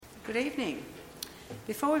Good evening.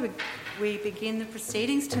 Before we begin the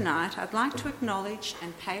proceedings tonight, I'd like to acknowledge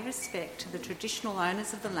and pay respect to the traditional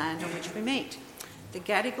owners of the land on which we meet, the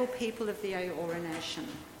Gadigal people of the Eora Nation.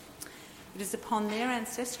 It is upon their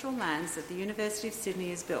ancestral lands that the University of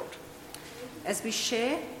Sydney is built. As we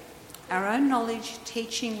share our own knowledge,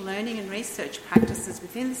 teaching, learning and research practices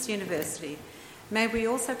within this university, may we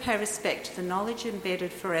also pay respect to the knowledge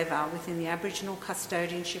embedded forever within the Aboriginal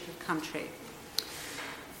custodianship of country.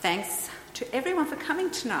 Thanks to everyone for coming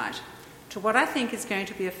tonight to what I think is going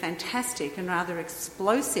to be a fantastic and rather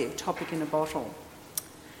explosive topic in a bottle.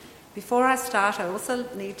 Before I start, I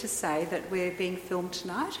also need to say that we're being filmed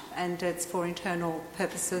tonight and it's for internal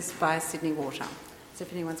purposes by Sydney Water. So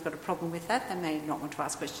if anyone's got a problem with that, they may not want to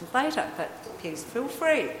ask questions later, but please feel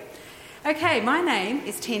free. Okay, my name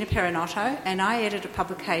is Tina Perinotto and I edit a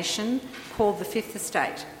publication called The Fifth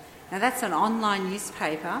Estate. Now that's an online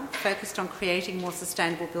newspaper focused on creating a more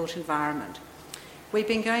sustainable built environment. We've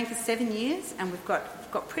been going for 7 years and we've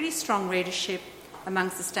got pretty strong readership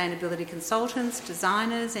among sustainability consultants,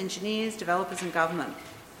 designers, engineers, developers and government.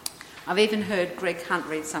 I've even heard Greg Hunt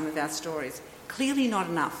read some of our stories. Clearly not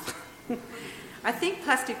enough. I think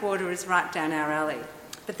plastic water is right down our alley.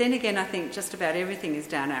 But then again, I think just about everything is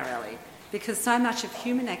down our alley because so much of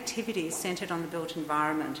human activity is centred on the built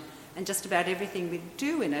environment and just about everything we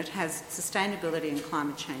do in it has sustainability and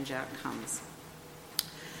climate change outcomes.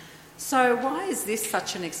 So why is this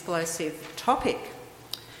such an explosive topic?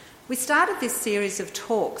 We started this series of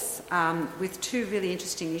talks with two really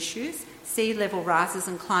interesting issues, sea level rises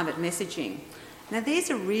and climate messaging. Now these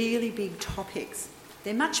are really big topics.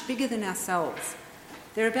 They're much bigger than ourselves.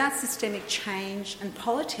 They're about systemic change and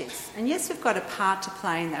politics. And yes, we've got a part to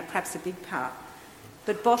play in that, perhaps a big part.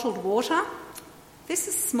 But bottled water, this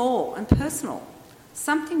is small and personal,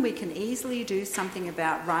 something we can easily do something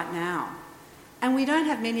about right now. And we don't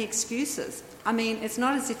have many excuses. I mean, it's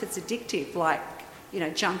not as if it's addictive like,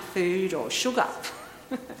 junk food or sugar.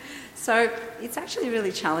 So it's actually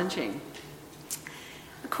really challenging.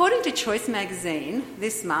 According to Choice magazine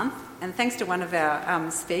this month, and thanks to one of our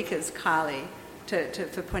speakers, Kylie,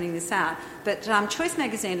 for pointing this out, but Choice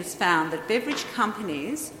magazine has found that beverage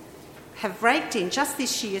companies have raked in just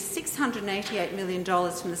this year $688 million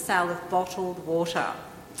from the sale of bottled water.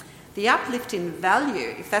 The uplift in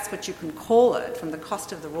value, if that's what you can call it, from the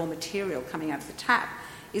cost of the raw material coming out of the tap,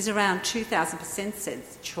 is around 2,000%,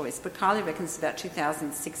 says Choice, but Kylie reckons it's about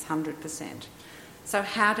 2,600%. So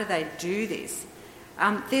how do they do this?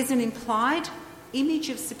 There's an implied image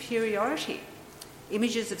of superiority,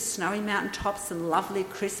 images of snowy mountain tops and lovely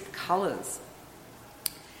crisp colours.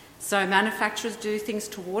 So manufacturers do things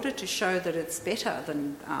to water to show that it's better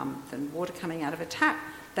than water coming out of a tap.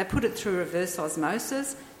 They put it through reverse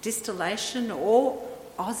osmosis, distillation or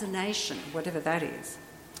ozonation, whatever that is.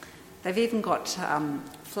 They've even got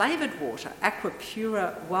flavoured water. Aqua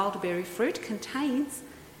Pura wild berry fruit contains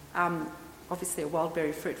obviously a wild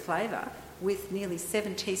berry fruit flavour with nearly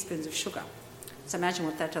 7 teaspoons of sugar. So imagine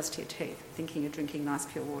what that does to your teeth, thinking you're drinking nice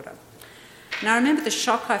pure water. Now I remember the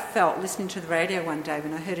shock I felt listening to the radio one day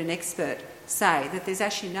when I heard an expert say that there's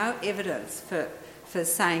actually no evidence for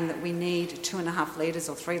saying that we need 2.5 litres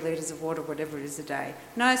or 3 litres of water, whatever it is a day.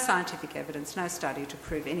 No scientific evidence, no study to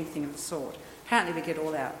prove anything of the sort. Apparently we get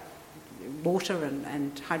all our water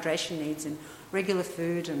and hydration needs in regular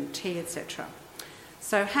food and tea, etc.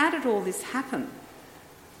 So how did all this happen?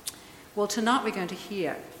 Well, tonight we're going to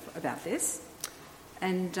hear about this.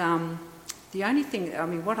 And the only thing,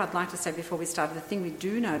 what I'd like to say before we start, the thing we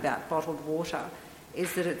do know about bottled water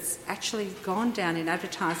is that it's actually gone down in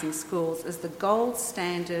advertising schools as the gold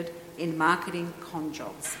standard in marketing con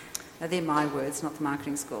jobs. Now, they're my words, not the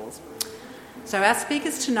marketing schools. So our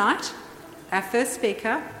speakers tonight, our first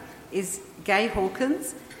speaker is Gay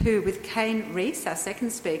Hawkins, who, with Kane Rees, our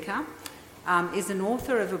second speaker, is an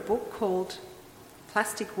author of a book called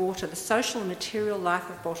Plastic Water, The Social and Material Life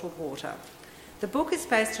of Bottled Water. The book is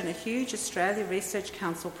based on a huge Australia Research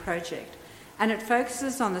Council project and it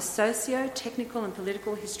focuses on the socio-technical and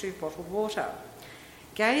political history of bottled water.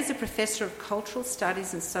 Gay is a professor of cultural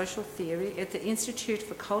studies and social theory at the Institute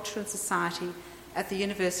for Culture and Society at the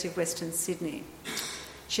University of Western Sydney.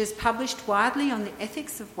 She has published widely on the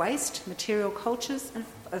ethics of waste, material cultures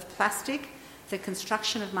of plastic, the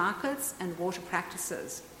construction of markets and water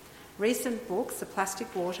practices. Recent books are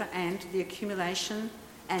Plastic Water and The Accumulation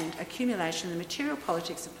and the Material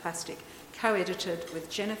Politics of Plastic, co-edited with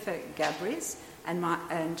Jennifer Gabrys and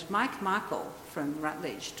Mike Michael from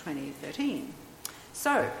Routledge 2013.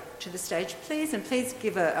 So, to the stage please, and please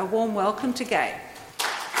give a warm welcome to Gay.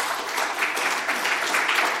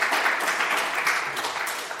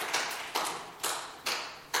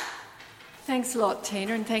 Thanks a lot,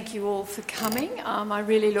 Tina, and thank you all for coming. I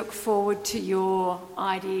really look forward to your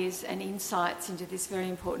ideas and insights into this very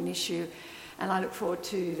important issue, and I look forward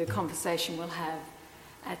to the conversation we'll have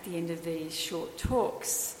at the end of these short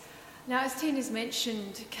talks. Now, as Tina's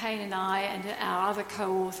mentioned, Kane and I and our other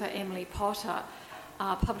co-author, Emily Potter,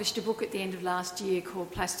 published a book at the end of last year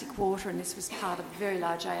called Plastic Water, and this was part of a very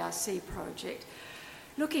large ARC project,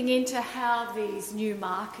 looking into how these new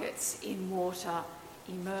markets in water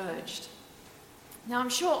emerged. Now, I'm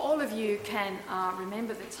sure all of you can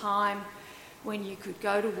remember the time when you could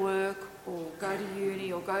go to work or go to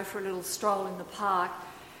uni or go for a little stroll in the park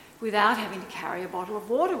without having to carry a bottle of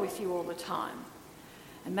water with you all the time.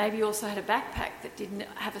 And maybe you also had a backpack that didn't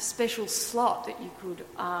have a special slot that you could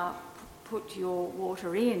put your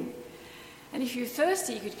water in. And if you're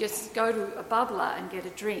thirsty, you could just go to a bubbler and get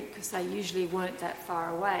a drink because they usually weren't that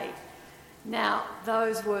far away. Now,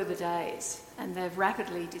 those were the days, and they've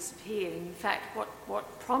rapidly disappeared. And in fact,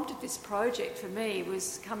 what prompted this project for me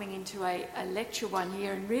was coming into a lecture one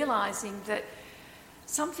year and realising that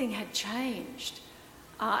something had changed.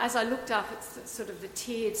 As I looked up at sort of the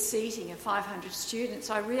tiered seating of 500 students,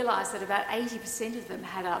 I realised that about 80% of them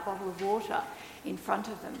had a bottle of water in front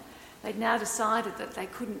of them. They'd now decided that they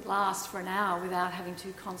couldn't last for an hour without having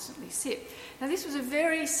to constantly sip. Now, this was a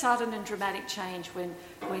very sudden and dramatic change when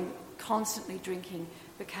constantly drinking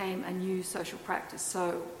became a new social practice.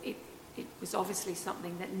 So it was obviously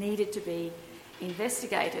something that needed to be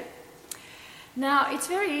investigated. Now, it's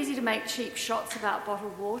very easy to make cheap shots about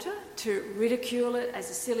bottled water, to ridicule it as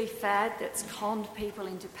a silly fad that's conned people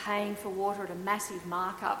into paying for water at a massive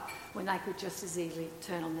markup when they could just as easily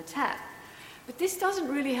turn on the tap. But this doesn't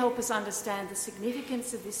really help us understand the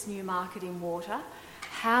significance of this new market in water,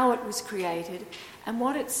 how it was created, and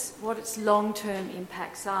what its long-term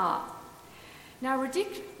impacts are. Now,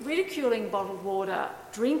 ridiculing bottled water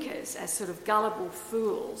drinkers as sort of gullible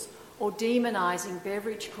fools or demonising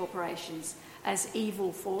beverage corporations as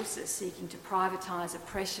evil forces seeking to privatise a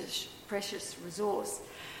precious resource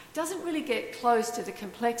doesn't really get close to the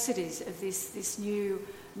complexities of this new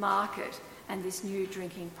market and this new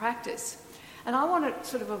drinking practice. And I want to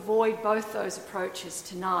sort of avoid both those approaches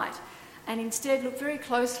tonight and instead look very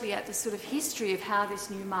closely at the sort of history of how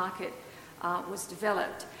this new market was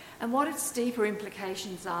developed and what its deeper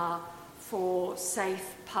implications are for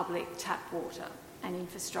safe public tap water and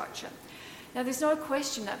infrastructure. Now, there's no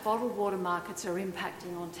question that bottled water markets are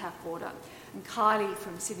impacting on tap water, and Kylie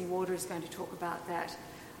from Sydney Water is going to talk about that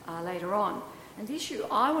later on. And the issue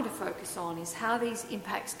I want to focus on is how these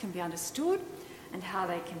impacts can be understood and how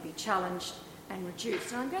they can be challenged and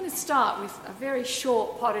reduced. And I'm going to start with a very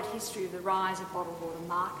short potted history of the rise of bottled water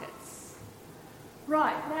markets.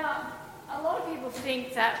 Right, now, a lot of people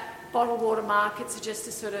think that bottled water markets are just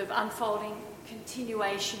a sort of unfolding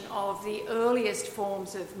continuation of the earliest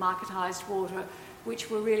forms of marketised water, which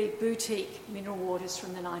were really boutique mineral waters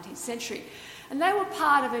from the 19th century. And they were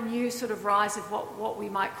part of a new sort of rise of what we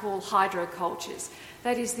might call hydrocultures.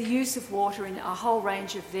 That is, the use of water in a whole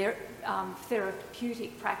range of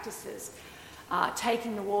therapeutic practices.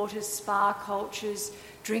 Taking the waters, spa cultures,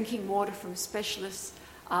 drinking water from specialist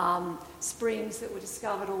springs that were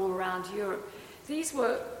discovered all around Europe. These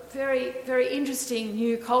were very, very interesting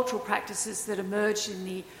new cultural practices that emerged in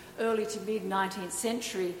the early to mid-19th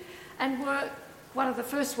century and were one of the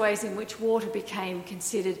first ways in which water became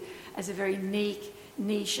considered as a very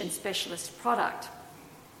niche and specialist product.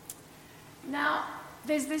 Now,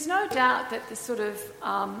 there's no doubt that the sort of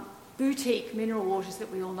boutique mineral waters that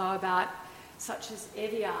we all know about, such as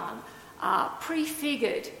Evian,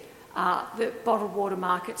 prefigured the bottled water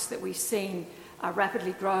markets that we've seen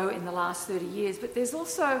rapidly grow in the last 30 years. But there's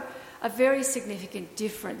also a very significant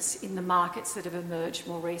difference in the markets that have emerged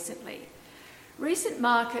more recently. Recent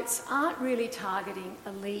markets aren't really targeting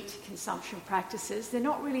elite consumption practices. They're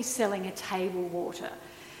not really selling a table water.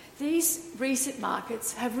 These recent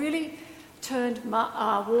markets have really turned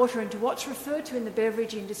water into what's referred to in the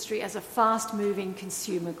beverage industry as a fast-moving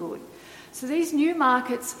consumer good. So these new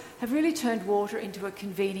markets have really turned water into a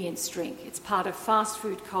convenience drink. It's part of fast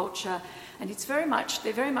food culture, and they're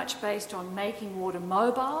very much based on making water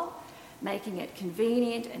mobile, making it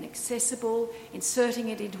convenient and accessible, inserting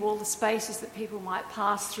it into all the spaces that people might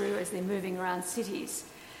pass through as they're moving around cities.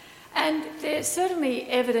 And there's certainly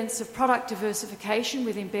evidence of product diversification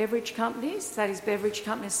within beverage companies. That is, beverage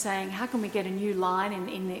companies saying, how can we get a new line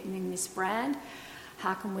in this brand?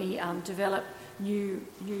 How can we develop new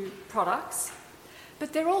products?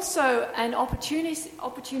 But they're also an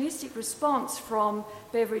opportunistic response from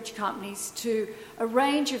beverage companies to a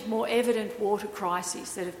range of more evident water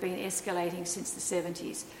crises that have been escalating since the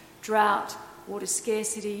 70s. Drought, water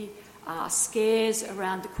scarcity, scares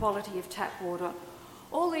around the quality of tap water.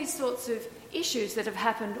 All these sorts of issues that have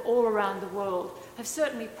happened all around the world have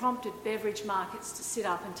certainly prompted beverage markets to sit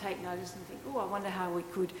up and take notice and think, oh, I wonder how we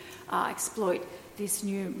could exploit this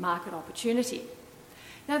new market opportunity.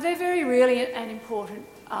 Now, they're very real and important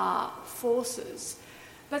forces,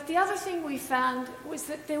 but the other thing we found was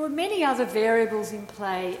that there were many other variables in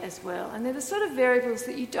play as well, and they're the sort of variables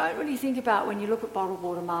that you don't really think about when you look at bottled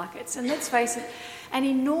water markets. And let's face it, an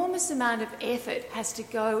enormous amount of effort has to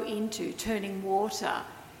go into turning water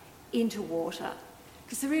into water,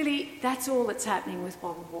 because really that's all that's happening with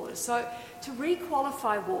bottled water. So to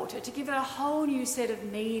requalify water, to give it a whole new set of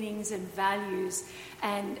meanings and values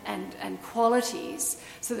and qualities,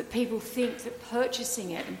 so that people think that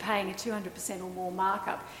purchasing it and paying a 200% or more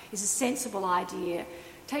markup is a sensible idea,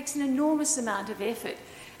 takes an enormous amount of effort.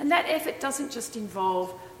 And that effort doesn't just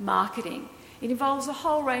involve marketing. It involves a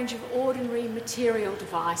whole range of ordinary material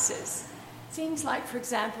devices. Things like, for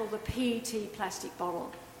example, the PET plastic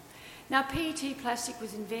bottle. Now, PET plastic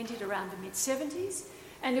was invented around the mid-70s,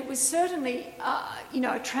 and it was certainly,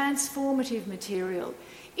 a transformative material.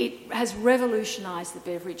 It has revolutionised the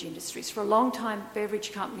beverage industries. For a long time,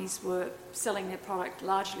 beverage companies were selling their product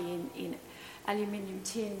largely in aluminium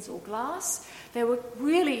tins or glass. They were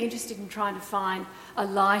really interested in trying to find a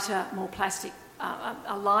lighter, more plastic,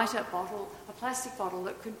 a lighter bottle, a plastic bottle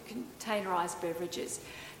that could containerise beverages.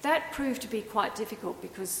 That proved to be quite difficult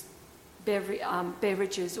because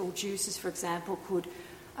beverages or juices, for example, could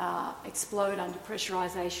explode under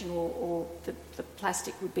pressurisation, or the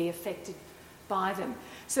plastic would be affected by them.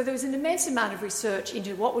 So there was an immense amount of research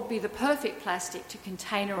into what would be the perfect plastic to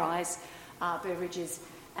containerise beverages,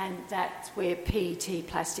 and that's where PET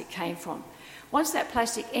plastic came from. Once that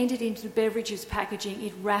plastic entered into the beverages packaging,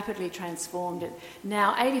 it rapidly transformed it.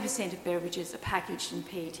 Now 80% of beverages are packaged in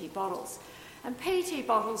PET bottles. And PET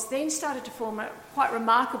bottles then started to form a quite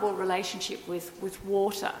remarkable relationship with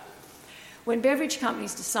water. When beverage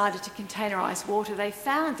companies decided to containerise water, they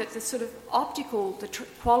found that the sort of optical,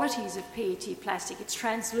 qualities of PET plastic, its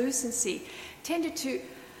translucency, tended to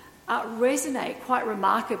resonate quite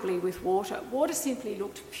remarkably with water. Water simply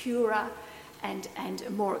looked purer and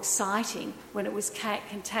more exciting when it was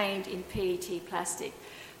contained in PET plastic.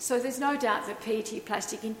 So there's no doubt that PET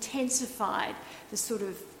plastic intensified the sort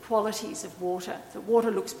of qualities of water, that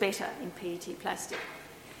water looks better in PET plastic.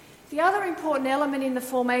 The other important element in the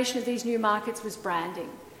formation of these new markets was branding.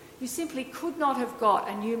 You simply could not have got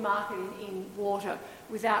a new market in water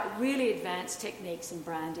without really advanced techniques in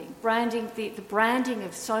branding. The branding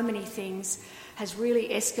of so many things has really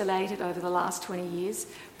escalated over the last 20 years.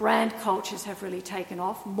 Brand cultures have really taken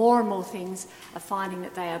off. More and more things are finding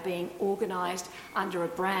that they are being organised under a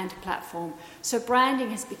brand platform. So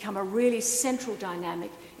branding has become a really central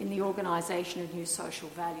dynamic in the organisation of new social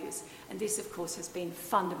values. And this, of course, has been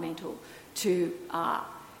fundamental to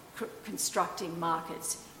constructing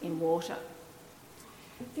markets in water.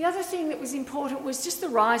 The other thing that was important was just the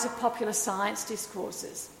rise of popular science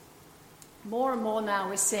discourses. More and more now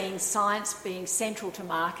we're seeing science being central to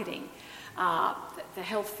marketing. The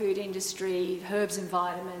health food industry, herbs and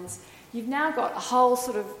vitamins. You've now got a whole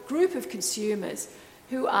sort of group of consumers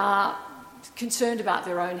who are concerned about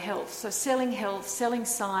their own health. So selling health, selling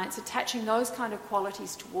science, attaching those kind of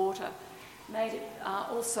qualities to water made it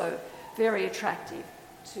also very attractive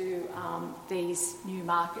to these new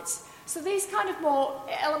markets. So these kind of more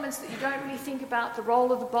elements that you don't really think about, the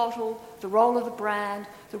role of the bottle, the role of the brand,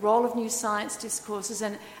 the role of new science discourses,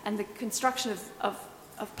 and the construction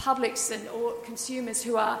of publics and or consumers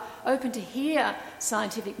who are open to hear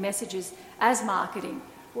scientific messages as marketing,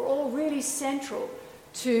 were all really central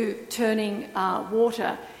to turning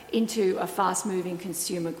water into a fast-moving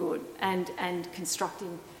consumer good and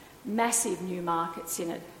constructing massive new markets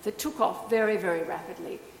in it that took off very, very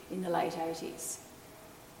rapidly in the late 80s.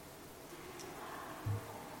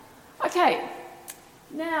 Okay,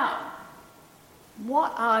 now,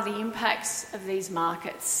 what are the impacts of these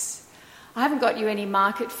markets? I haven't got you any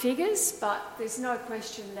market figures, but there's no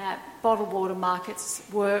question that bottled water markets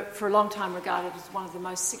were, for a long time, regarded as one of the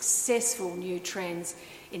most successful new trends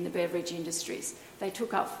in the beverage industries. They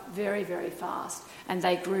took off very, very fast, and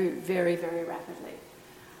they grew very, very rapidly.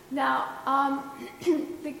 Now,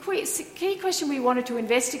 the key question we wanted to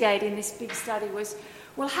investigate in this big study was,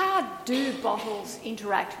 well, how do bottles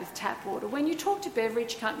interact with tap water? When you talk to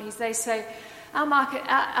beverage companies, they say, our market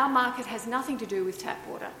has nothing to do with tap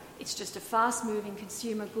water. It's just a fast-moving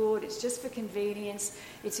consumer good. It's just for convenience.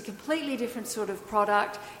 It's a completely different sort of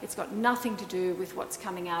product. It's got nothing to do with what's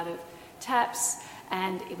coming out of taps,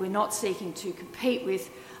 and we're not seeking to compete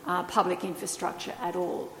with public infrastructure at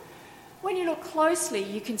all. when you look closely,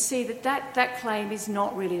 you can see that claim is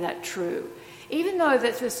not really that true. Even though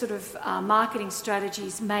that the sort of marketing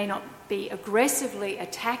strategies may not be aggressively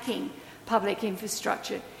attacking public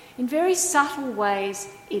infrastructure, in very subtle ways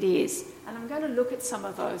it is. And I'm going to look at some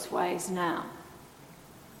of those ways now.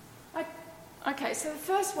 Okay, so the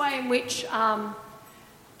first way in which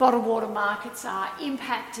bottled water markets are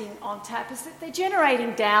impacting on tap is that they're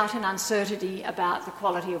generating doubt and uncertainty about the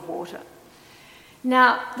quality of water.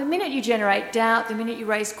 Now, the minute you generate doubt, the minute you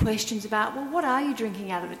raise questions about, well, what are you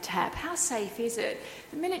drinking out of the tap? How safe is it?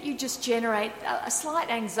 The minute you just generate a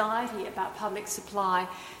slight anxiety about public supply,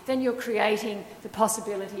 then you're creating the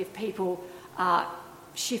possibility of people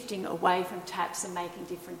shifting away from taps and making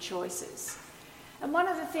different choices. And one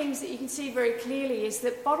of the things that you can see very clearly is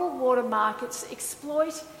that bottled water markets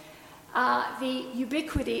exploit the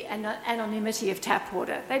ubiquity and anonymity of tap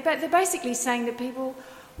water. They're basically saying to people,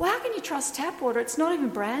 well, how can you trust tap water? It's not even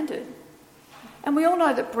branded. And we all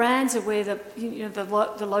know that brands are where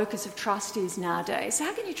the locus of trust is nowadays. So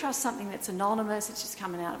how can you trust something that's anonymous, it's just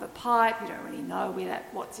coming out of a pipe, you don't really know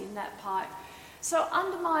what's in that pipe? So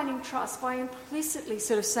undermining trust by implicitly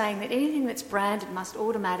sort of saying that anything that's branded must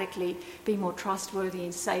automatically be more trustworthy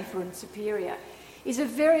and safer and superior is a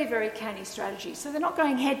very, very canny strategy. So they're not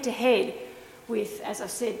going head-to-head with, as I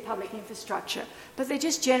said, public infrastructure, but they're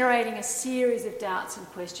just generating a series of doubts and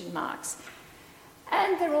question marks.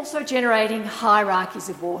 And they're also generating hierarchies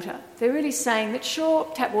of water. They're really saying that,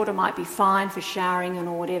 sure, tap water might be fine for showering and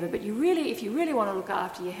or whatever, but if you really want to look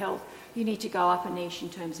after your health, you need to go up a niche in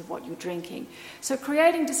terms of what you're drinking. So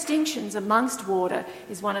creating distinctions amongst water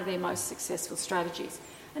is one of their most successful strategies.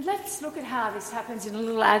 And let's look at how this happens in a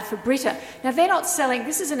little ad for Brita. Now, they're not selling,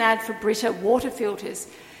 this is an ad for Brita water filters.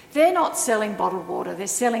 They're not selling bottled water, they're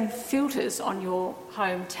selling filters on your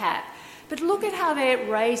home tap. But look at how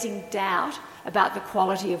they're raising doubt about the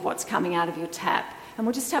quality of what's coming out of your tap. And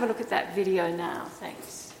we'll just have a look at that video now.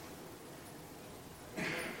 Thanks.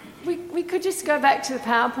 We could just go back to the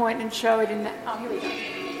PowerPoint and show it in that. Oh, here we go.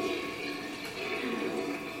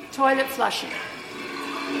 Toilet flushing.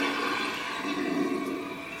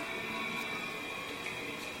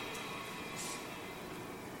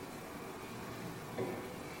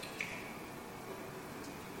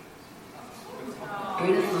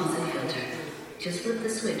 Brita faucet filter. Just flip the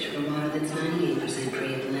switch for water that's 98%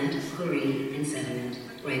 free of lead, chlorine, and sediment,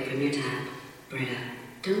 right from your tap. Brita,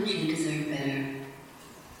 don't you deserve better?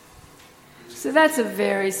 So that's a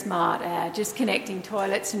very smart ad, just connecting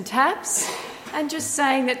toilets and taps and just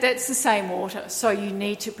saying that that's the same water, so you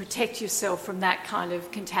need to protect yourself from that kind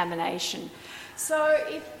of contamination.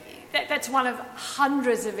 So that's one of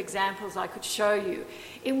hundreds of examples I could show you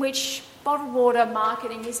in which bottled water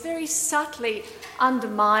marketing is very subtly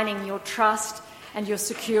undermining your trust and your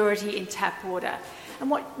security in tap water.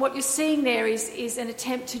 And what you're seeing there is an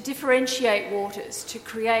attempt to differentiate waters, to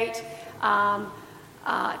create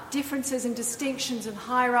differences and distinctions and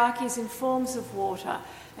hierarchies in forms of water,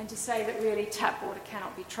 and to say that really tap water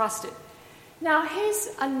cannot be trusted. Now, here's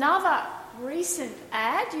another recent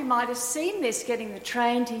ad. You might have seen this getting the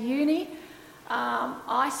train to uni.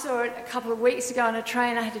 I saw it a couple of weeks ago on a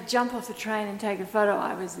train. I had to jump off the train and take a photo.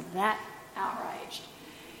 I was that outraged.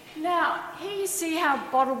 Now, here you see how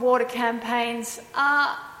bottled water campaigns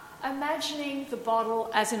are imagining the bottle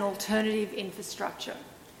as an alternative infrastructure.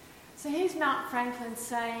 So here's Mount Franklin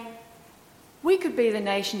saying, we could be the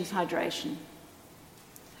nation's hydration.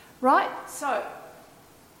 Right? So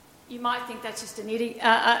you might think that's just an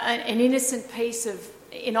innocent piece of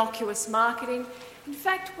innocuous marketing. In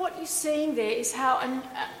fact, what you're seeing there is how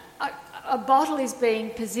a bottle is being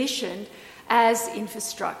positioned as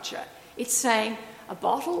infrastructure. It's saying a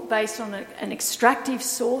bottle based on an extractive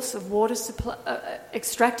source of water supply,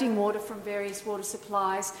 extracting water from various water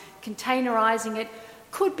supplies, containerising it,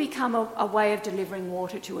 could become a way of delivering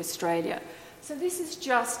water to Australia. So this is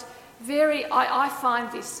just I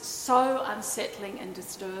find this so unsettling and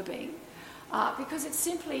disturbing because it's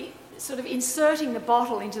simply sort of inserting the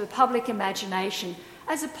bottle into the public imagination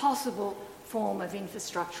as a possible form of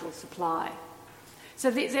infrastructural supply. So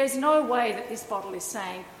there's no way that this bottle is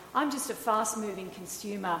saying, I'm just a fast-moving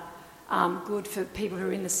consumer good for people who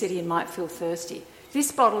are in the city and might feel thirsty.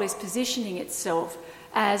 This bottle is positioning itself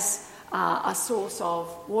as a source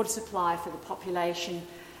of water supply for the population,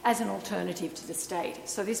 as an alternative to the state.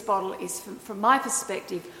 So this bottle is, from my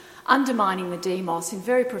perspective, undermining the demos in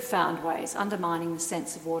very profound ways, undermining the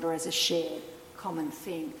sense of water as a shared, common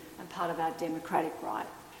thing and part of our democratic right.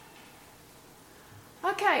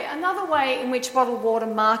 Okay, another way in which bottled water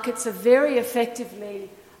markets are very effectively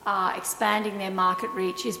are expanding their market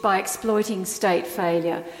reach is by exploiting state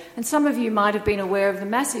failure. And some of you might have been aware of the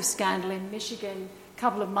massive scandal in Michigan a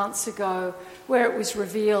couple of months ago, where it was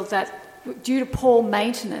revealed that due to poor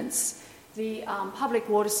maintenance, the public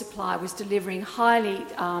water supply was delivering highly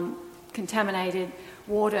contaminated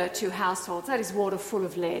water to households. That is water full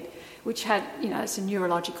of lead, which had, it's a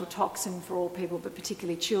neurological toxin for all people, but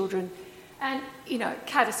particularly children, and,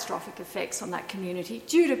 catastrophic effects on that community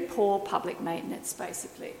due to poor public maintenance,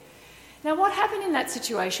 basically. Now, what happened in that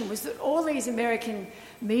situation was that all these American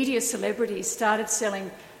media celebrities started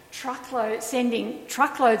sending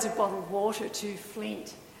truckloads of bottled water to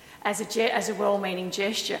Flint as a well-meaning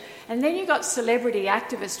gesture. And then you got celebrity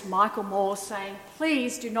activist Michael Moore saying,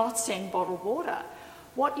 please do not send bottled water.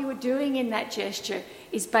 What you were doing in that gesture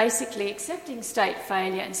is basically accepting state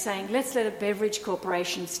failure and saying, let's let a beverage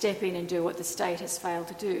corporation step in and do what the state has failed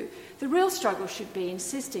to do. The real struggle should be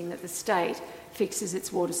insisting that the state fixes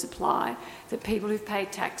its water supply, that people who've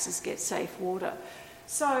paid taxes get safe water.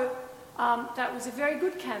 So that was a very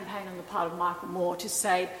good campaign on the part of Michael Moore to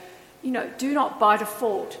say, do not by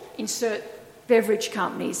default insert beverage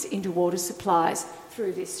companies into water supplies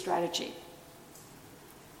through this strategy.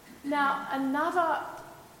 Now, another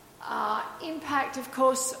impact, of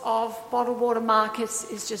course, of bottled water markets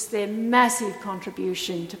is just their massive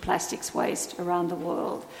contribution to plastics waste around the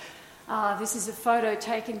world. This is a photo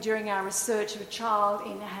taken during our research of a child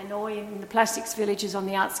in Hanoi, in the plastics villages on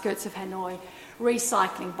the outskirts of Hanoi,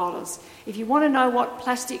 recycling bottles. If you want to know what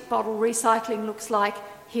plastic bottle recycling looks like,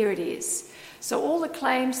 here it is. So all the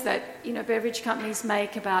claims that beverage companies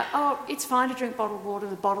make about, it's fine to drink bottled water,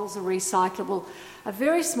 the bottles are recyclable, a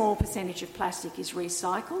very small percentage of plastic is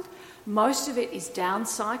recycled. Most of it is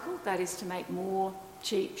downcycled, that is to make more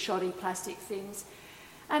cheap, shoddy plastic things.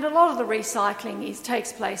 And a lot of the recycling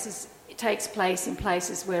takes place in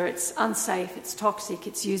places where it's unsafe, it's toxic,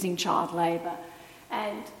 it's using child labour,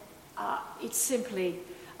 and it's simply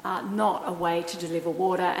not a way to deliver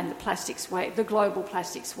water. And the global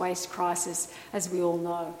plastics waste crisis, as we all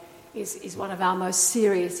know, is one of our most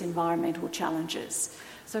serious environmental challenges.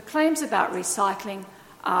 So claims about recycling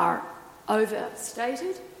are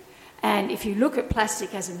overstated, and if you look at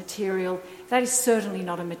plastic as a material, that is certainly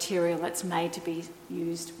not a material that's made to be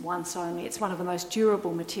used once only. It's one of the most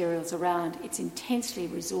durable materials around. It's intensely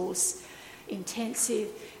resource intensive.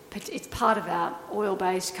 It's part of our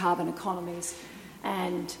oil-based carbon economies.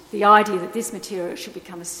 And the idea that this material should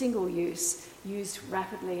become a single use, used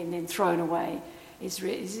rapidly and then thrown away,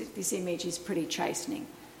 this image is pretty chastening.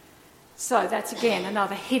 So that's, again,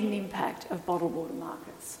 another hidden impact of bottled water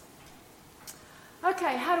markets.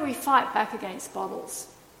 Okay, how do we fight back against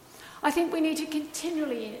bottles? I think we need to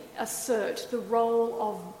continually assert the role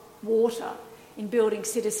of water in building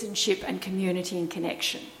citizenship and community and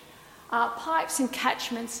connection. Pipes and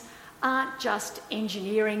catchments aren't just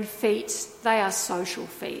engineering feats, they are social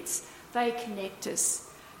feats. They connect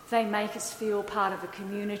us, they make us feel part of a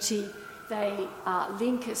community, they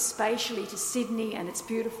link us spatially to Sydney and its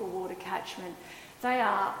beautiful water catchment. They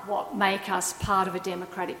are what make us part of a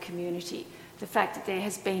democratic community. The fact that there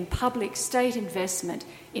has been public state investment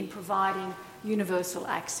in providing universal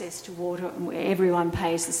access to water and where everyone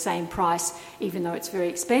pays the same price, even though it's very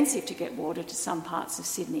expensive to get water to some parts of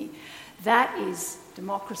Sydney. That is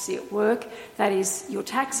democracy at work, that is your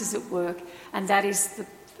taxes at work, and that is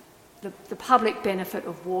the public benefit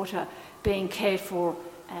of water being cared for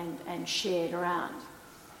and shared around.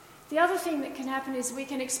 The other thing that can happen is we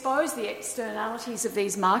can expose the externalities of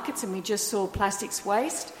these markets, and we just saw plastics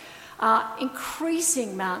waste.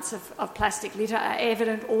 Increasing amounts of plastic litter are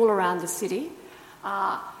evident all around the city.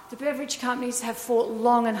 The beverage companies have fought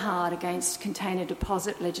long and hard against container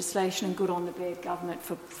deposit legislation, and good on the Baird government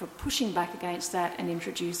for pushing back against that and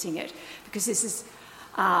introducing it, because this is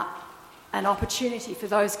an opportunity for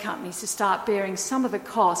those companies to start bearing some of the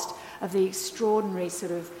cost of the extraordinary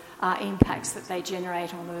sort of impacts that they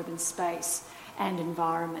generate on urban space and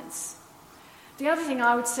environments. The other thing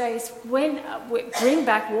I would say is when we bring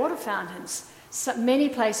back water fountains, so many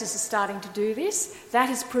places are starting to do this. That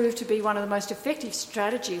has proved to be one of the most effective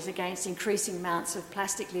strategies against increasing amounts of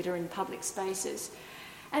plastic litter in public spaces.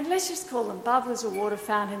 And let's just call them bubblers or water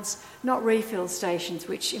fountains, not refill stations,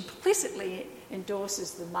 which implicitly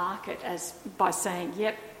endorses the market by saying,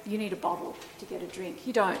 yep, you need a bottle to get a drink.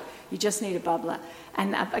 You don't. You just need a bubbler.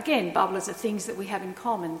 And again, bubblers are things that we have in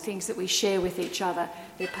common, things that we share with each other.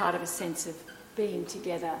 They're part of a sense of being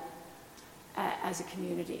together as a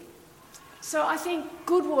community. So I think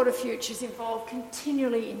good water futures involve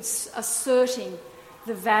continually asserting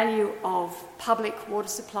the value of public water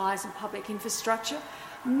supplies and public infrastructure.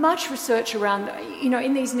 Much research around,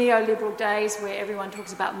 in these neoliberal days where everyone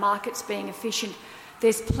talks about markets being efficient,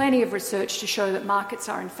 there's plenty of research to show that markets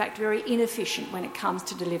are in fact very inefficient when it comes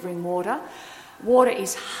to delivering water. Water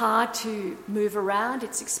is hard to move around,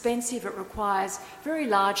 it's expensive, it requires very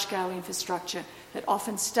large-scale infrastructure that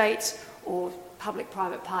often states or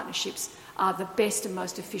public-private partnerships are the best and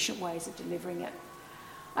most efficient ways of delivering it.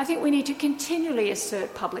 I think we need to continually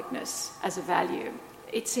assert publicness as a value.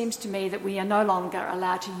 It seems to me that we are no longer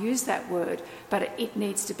allowed to use that word, but it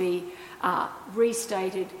needs to be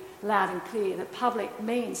restated loud and clear that public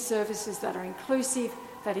means services that are inclusive,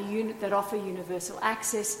 that offer universal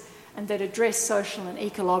access, and that address social and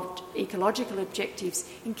ecological objectives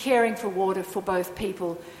in caring for water for both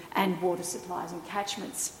people and water supplies and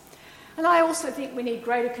catchments. And I also think we need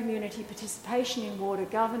greater community participation in water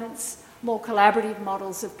governance, more collaborative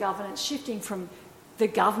models of governance, shifting from the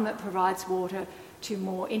government provides water to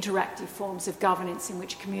more interactive forms of governance in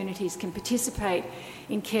which communities can participate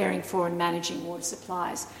in caring for and managing water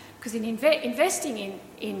supplies. Because in investing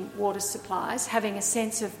in water supplies, having a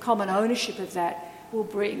sense of common ownership of that will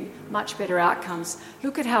bring much better outcomes.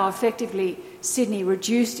 Look at how effectively Sydney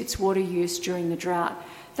reduced its water use during the drought.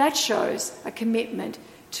 That shows a commitment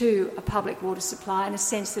to a public water supply and a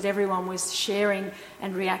sense that everyone was sharing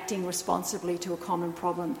and reacting responsibly to a common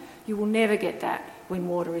problem. You will never get that when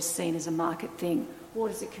water is seen as a market thing.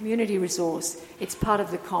 Water is a community resource. It's part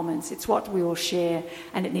of the commons. It's what we all share,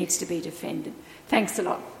 and it needs to be defended. Thanks a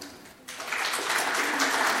lot.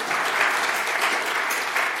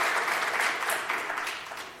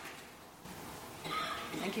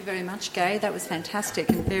 Thank you very much, Gay. That was fantastic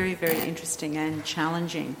and very, very interesting and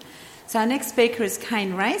challenging. So our next speaker is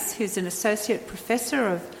Kane Race, who's an Associate Professor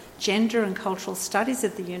of Gender and Cultural Studies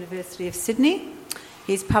at the University of Sydney.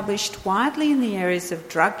 He's published widely in the areas of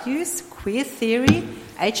drug use, queer theory,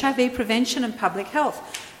 HIV prevention and public health.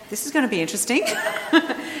 This is going to be interesting.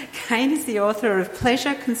 Kane is the author of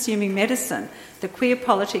Pleasure Consuming Medicine, The Queer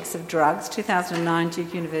Politics of Drugs, 2009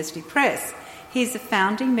 Duke University Press. He's a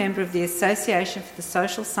founding member of the Association for the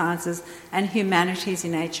Social Sciences and Humanities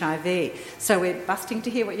in HIV. So we're busting to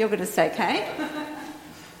hear what you're going to say, Kane.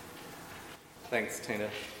 Thanks, Tina.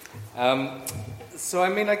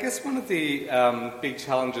 I guess one of the big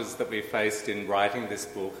challenges that we faced in writing this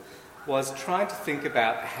book was trying to think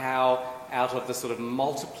about how, out of the sort of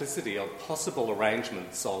multiplicity of possible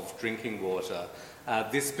arrangements of drinking water,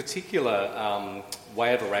 this particular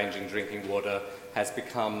way of arranging drinking water has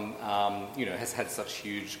become, has had such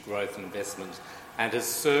huge growth and investment and has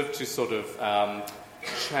served to sort of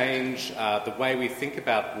change the way we think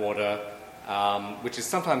about water, which is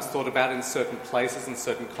sometimes thought about in certain places and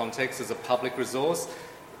certain contexts as a public resource,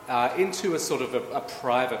 into a sort of a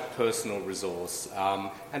private personal resource,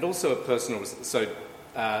 and also a personal,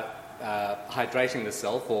 hydrating the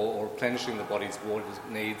self or replenishing the body's water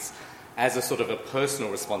needs as a sort of a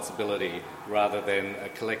personal responsibility rather than a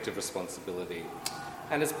collective responsibility.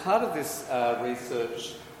 And as part of this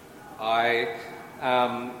research, I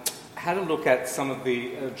had a look at some of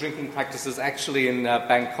the drinking practices actually in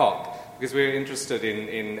Bangkok, because we're interested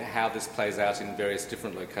in how this plays out in various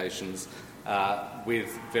different locations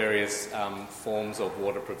with various forms of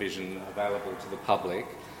water provision available to the public.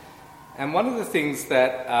 And one of the things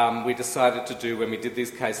that we decided to do when we did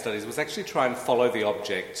these case studies was actually try and follow the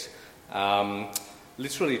object,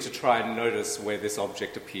 literally to try and notice where this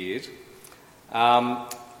object appeared,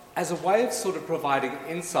 as a way of sort of providing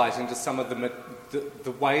insight into some of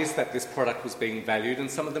the ways that this product was being valued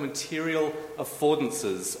and some of the material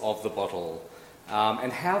affordances of the bottle,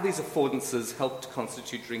 and how these affordances helped to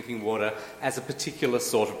constitute drinking water as a particular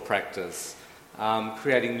sort of practice,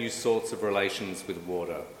 creating new sorts of relations with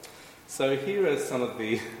water. So here are some of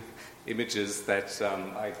the images that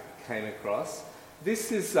I came across.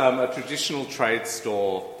 This is a traditional trade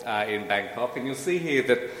store in Bangkok, and you'll see here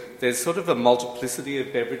that there's sort of a multiplicity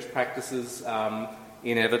of beverage practices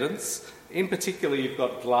in evidence. In particular, you've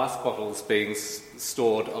got glass bottles being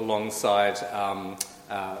stored alongside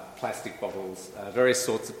plastic bottles, various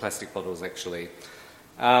sorts of plastic bottles actually.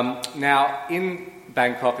 Now, in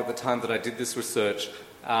Bangkok at the time that I did this research,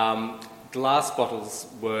 glass bottles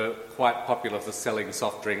were quite popular for selling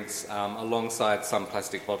soft drinks alongside some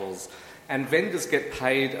plastic bottles. And vendors get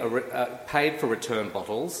paid for return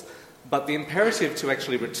bottles, but the imperative to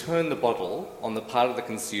actually return the bottle on the part of the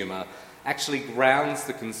consumer actually grounds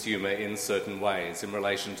the consumer in certain ways in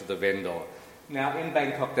relation to the vendor. Now, in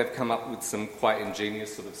Bangkok, they've come up with some quite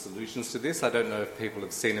ingenious sort of solutions to this. I don't know if people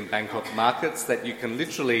have seen in Bangkok markets that you can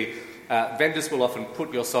literally, vendors will often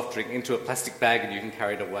put your soft drink into a plastic bag and you can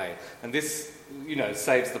carry it away. And this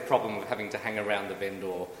saves the problem of having to hang around the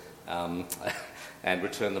vendor and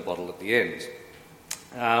return the bottle at the end.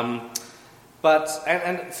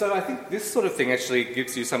 So I think this sort of thing actually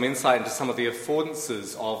gives you some insight into some of the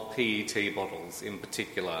affordances of PET bottles in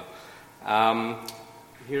particular.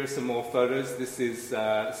 Here are some more photos. This is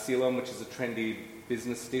Ceylon, which is a trendy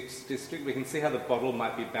business district. We can see how the bottle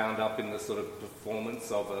might be bound up in the sort of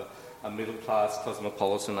performance of a middle-class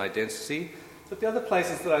cosmopolitan identity. But the other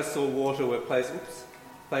places that I saw water were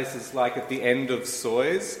places like at the end of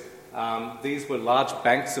Sois. These were large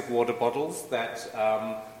banks of water bottles that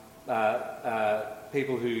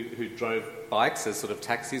people who drove bikes as sort of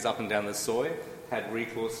taxis up and down the Soy had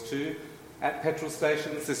recourse to. At petrol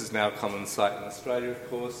stations, this is now a common sight in Australia, of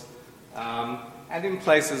course, and in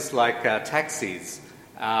places like taxis.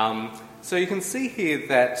 So you can see here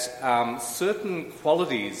that certain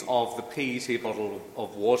qualities of the PET bottle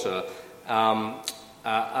of water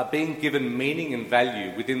are being given meaning and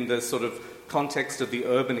value within the sort of context of the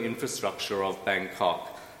urban infrastructure of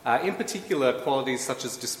Bangkok. In particular, qualities such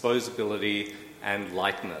as disposability and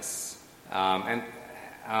lightness. And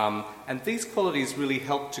these qualities really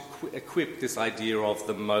help to equip this idea of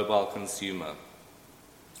the mobile consumer.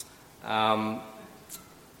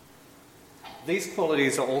 These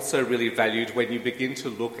qualities are also really valued when you begin to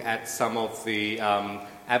look at some of the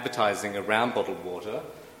advertising around bottled water.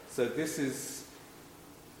 So this is...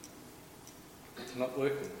 It's not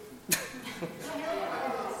working.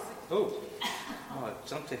 Oh, I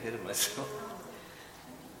jumped ahead of myself.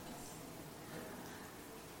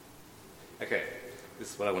 Okay,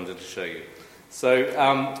 this is what I wanted to show you. So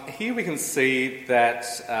here we can see that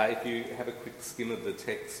if you have a quick skim of the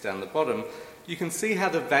text down the bottom, you can see how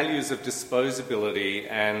the values of disposability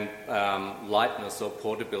and lightness or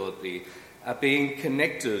portability are being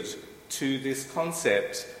connected to this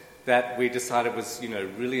concept that we decided was,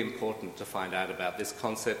 really important to find out about, this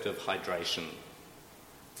concept of hydration.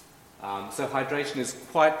 So hydration is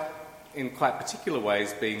in quite particular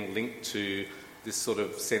ways being linked to this sort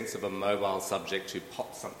of sense of a mobile subject who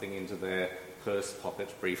pops something into their purse,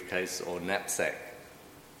 pocket, briefcase or knapsack.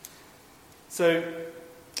 So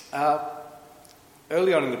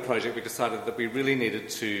early on in the project we decided that we really needed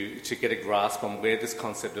to get a grasp on where this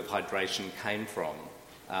concept of hydration came from.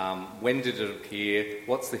 When did it appear?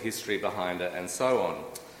 What's the history behind it? And so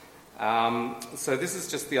on. So this is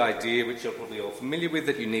just the idea, which you're probably all familiar with,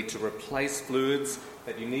 that you need to replace fluids,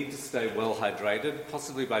 that you need to stay well hydrated,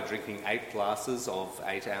 possibly by drinking 8 glasses of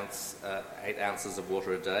 8 ounces of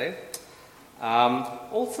water a day.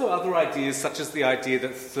 Also other ideas, such as the idea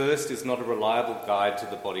that thirst is not a reliable guide to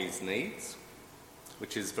the body's needs,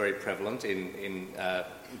 which is very prevalent in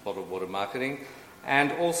bottled water marketing.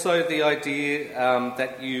 And also the idea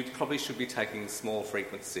that you probably should be taking small,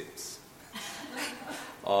 frequent sips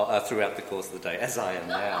throughout the course of the day, as I am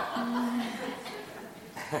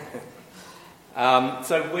now.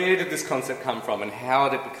 So where did this concept come from and how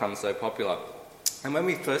did it become so popular? And when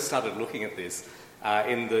we first started looking at this,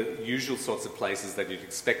 in the usual sorts of places that you'd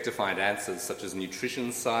expect to find answers, such as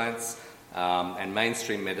nutrition science and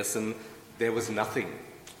mainstream medicine, there was nothing.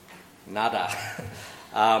 Nada.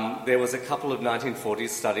 There was a couple of 1940s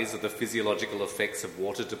studies of the physiological effects of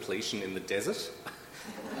water depletion in the desert.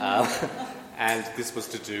 And this was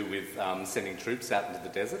to do with sending troops out into the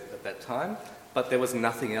desert at that time. But there was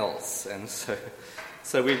nothing else. And so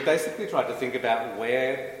we basically tried to think about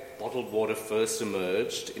where bottled water first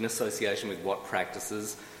emerged in association with what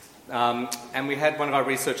practices. And we had one of our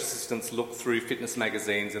research assistants look through fitness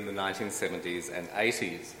magazines in the 1970s and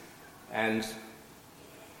 80s. And...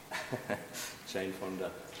 Jane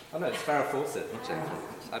Fonda. Oh no, it's Farrah Fawcett, not Jane Fonda.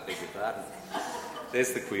 I beg your pardon.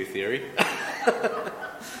 There's the queer theory.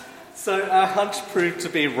 So our hunch proved to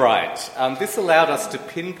be right. This allowed us to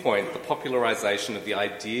pinpoint the popularisation of the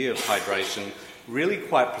idea of hydration really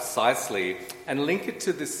quite precisely and link it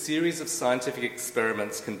to this series of scientific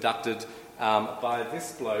experiments conducted by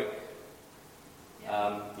this bloke.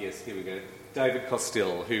 Yes, here we go. David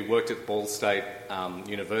Costill, who worked at Ball State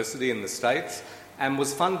University in the States and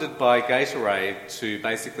was funded by Gatorade to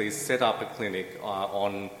basically set up a clinic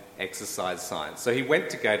on exercise science. So he went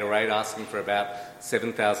to Gatorade asking for about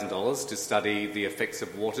 $7,000 to study the effects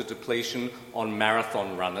of water depletion on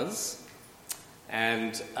marathon runners.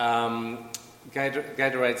 And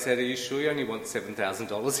Gatorade said, "Are you sure you only want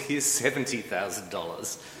 $7,000? Here's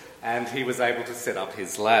 $70,000. And he was able to set up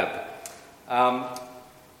his lab.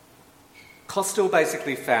 Costill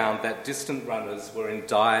basically found that distant runners were in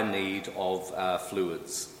dire need of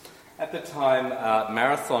fluids. At the time,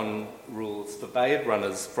 marathon rules forbade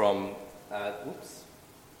runners from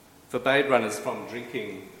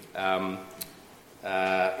drinking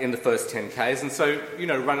in the first 10Ks. And so,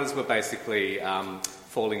 runners were basically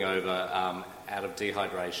falling over out of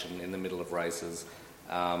dehydration in the middle of races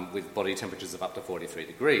with body temperatures of up to 43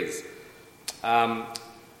 degrees.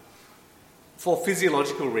 For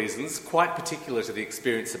physiological reasons, quite particular to the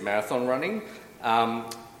experience of marathon running,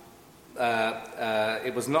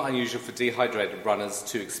 it was not unusual for dehydrated runners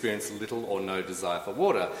to experience little or no desire for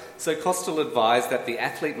water. So Kostal advised that the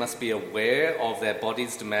athlete must be aware of their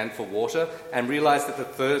body's demand for water and realise that the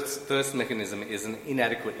thirst mechanism is an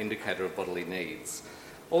inadequate indicator of bodily needs.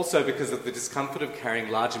 Also, because of the discomfort of carrying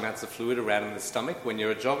large amounts of fluid around in the stomach when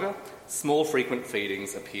you're a jogger, small frequent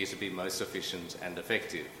feedings appear to be most efficient and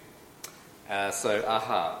effective.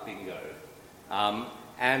 Bingo.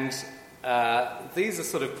 These are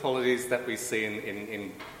sort of qualities that we see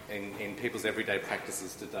in people's everyday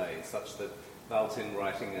practices today, such that Valtin,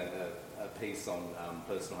 writing a piece on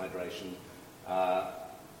personal hydration,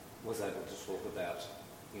 was able to talk about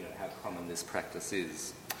how common this practice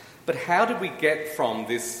is. But how did we get from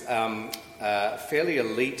this fairly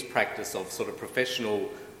elite practice of sort of professional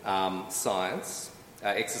science,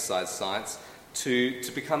 exercise science,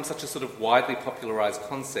 to become such a sort of widely popularised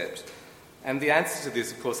concept? And the answer to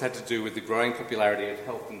this, of course, had to do with the growing popularity of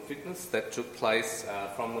health and fitness that took place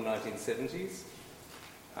from the 1970s.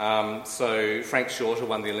 So Frank Shorter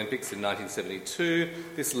won the Olympics in 1972.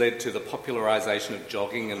 This led to the popularisation of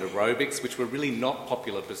jogging and aerobics, which were really not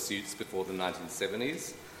popular pursuits before the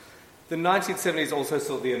 1970s. The 1970s also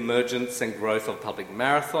saw the emergence and growth of public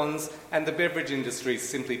marathons, and the beverage industry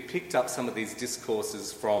simply picked up some of these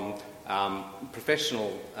discourses from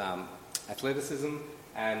professional athleticism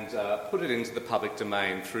and put it into the public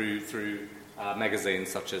domain through magazines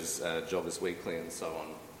such as Joggers Weekly and so on.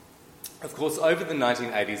 Of course, over the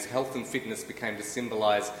 1980s, health and fitness became to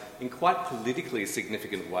symbolise in quite politically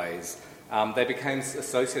significant ways. They became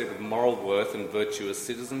associated with moral worth and virtuous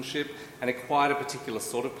citizenship and acquired a particular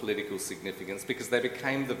sort of political significance because they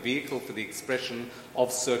became the vehicle for the expression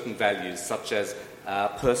of certain values such as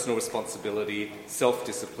personal responsibility,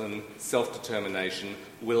 self-discipline, self-determination,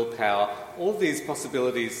 willpower, all these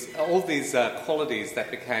possibilities, all these qualities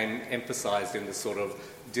that became emphasised in the sort of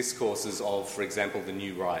discourses of, for example, the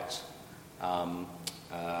New Right.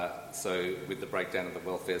 So with the breakdown of the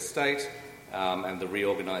welfare state, and the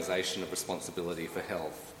reorganisation of responsibility for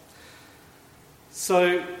health.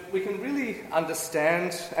 So we can really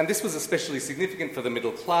understand, and this was especially significant for the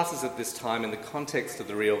middle classes at this time in the context of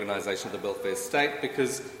the reorganisation of the welfare state,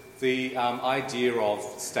 because the idea of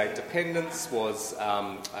state dependence was,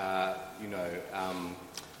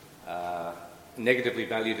 negatively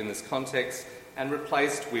valued in this context and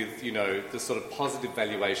replaced with, the sort of positive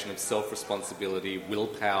valuation of self-responsibility,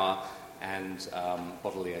 willpower, and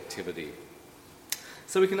bodily activity.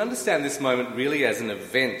 So we can understand this moment really as an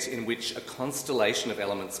event in which a constellation of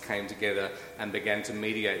elements came together and began to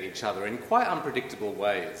mediate each other in quite unpredictable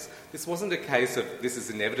ways. This wasn't a case of this is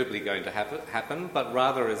inevitably going to happen, but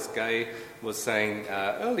rather, as Gay was saying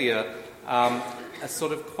earlier, a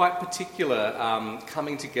sort of quite particular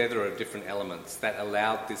coming together of different elements that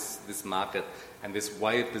allowed this market and this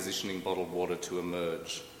way of positioning bottled water to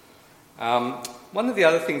emerge. One of the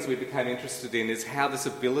other things we became interested in is how this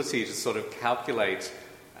ability to sort of calculate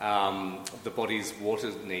the body's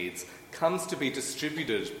water needs comes to be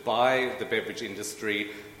distributed by the beverage industry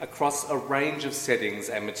across a range of settings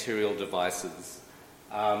and material devices.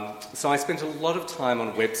 So I spent a lot of time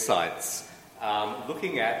on websites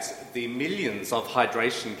looking at the millions of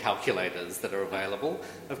hydration calculators that are available.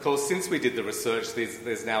 Of course, since we did the research,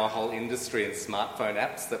 there's now a whole industry in smartphone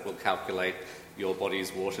apps that will calculate your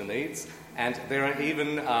body's water needs. And there are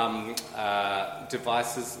even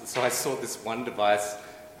devices. So I saw this one device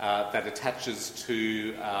that attaches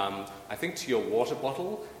to, to your water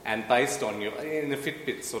bottle, and based on in a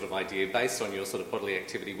Fitbit sort of idea, based on your sort of bodily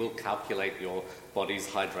activity, will calculate your body's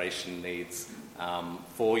hydration needs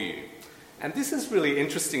for you. And this is really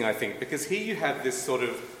interesting, I think, because here you have this sort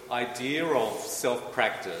of idea of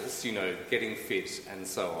self-practice, getting fit and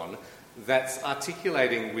so on, that's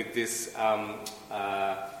articulating with this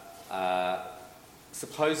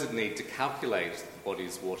supposed need to calculate the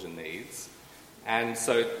body's water needs. And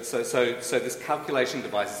so this calculation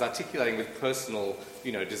device is articulating with personal,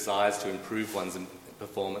 desires to improve one's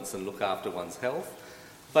performance and look after one's health.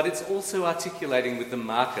 But it's also articulating with the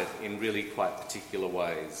market in really quite particular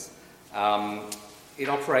ways. It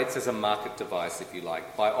operates as a market device, if you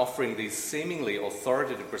like. By offering these seemingly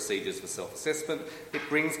authoritative procedures for self-assessment, it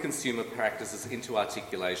brings consumer practices into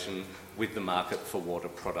articulation with the market for water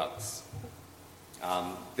products,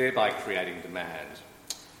 thereby creating demand.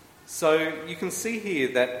 So you can see here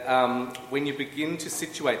that when you begin to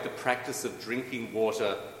situate the practice of drinking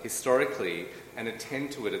water historically and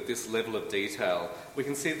attend to it at this level of detail, we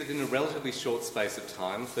can see that in a relatively short space of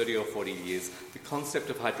time, 30 or 40 years, the concept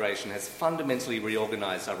of hydration has fundamentally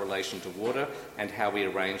reorganised our relation to water and how we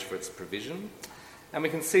arrange for its provision. And we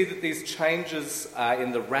can see that these changes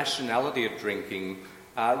in the rationality of drinking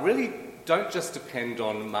really don't just depend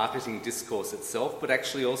on marketing discourse itself, but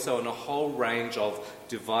actually also on a whole range of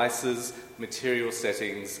devices, material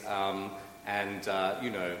settings, and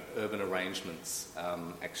urban arrangements,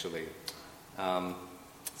 actually.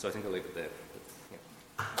 So I think I'll leave it there. Yeah.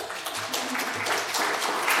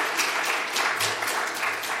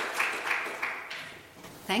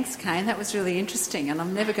 Thanks, Kane. That was really interesting, and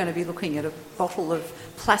I'm never going to be looking at a bottle of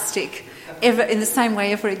plastic ever in the same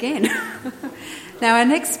way ever again. Now, our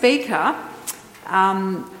next speaker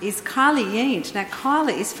is Kylie Yeend. Now,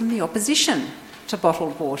 Kylie is from the opposition to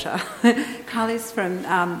bottled water. Kylie's from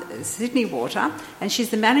Sydney Water, and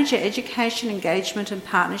she's the Manager Education, Engagement and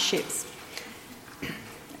Partnerships.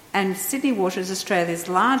 And Sydney Water is Australia's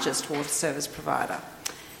largest water service provider.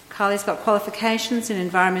 Kylie's got qualifications in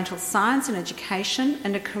environmental science and education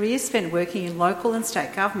and a career spent working in local and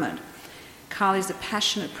state government. Kylie's a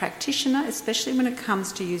passionate practitioner, especially when it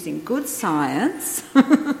comes to using good science,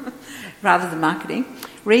 rather than marketing,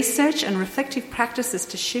 research and reflective practices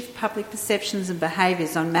to shift public perceptions and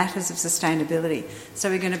behaviours on matters of sustainability. So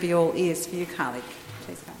we're going to be all ears for you, Kylie.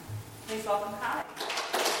 Please go. Please welcome Kylie.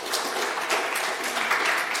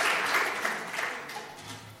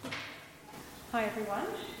 Hi everyone.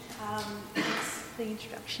 Thanks for the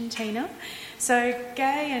introduction, Tina. So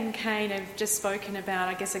Gay and Kane have just spoken about,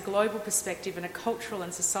 I guess, a global perspective and a cultural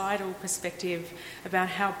and societal perspective about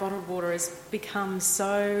how bottled water has become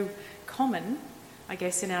so common, I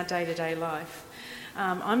guess, in our day-to-day life.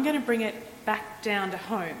 I'm going to bring it back down to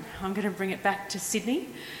home. I'm going to bring it back to Sydney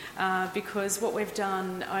because what we've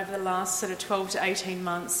done over the last sort of 12 to 18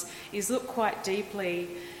 months is look quite deeply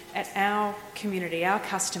at our community, our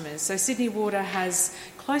customers. So Sydney Water has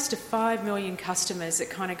close to 5 million customers that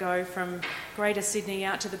kind of go from Greater Sydney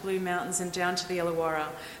out to the Blue Mountains and down to the Illawarra.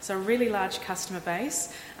 So a really large customer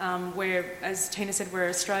base. We're, as Tina said, we're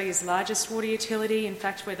Australia's largest water utility. In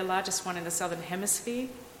fact, we're the largest one in the Southern Hemisphere.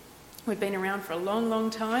 We've been around for a long, long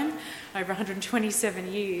time, over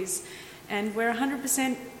 127 years, and we're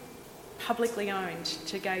 100% publicly owned,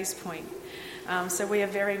 to Gay's point. So we are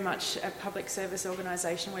very much a public service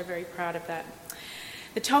organisation. We're very proud of that.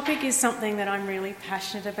 The topic is something that I'm really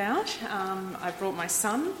passionate about. I brought my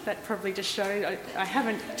son. That probably just showed I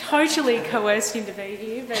haven't totally coerced him to be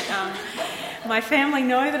here, but my family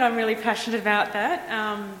know that I'm really passionate about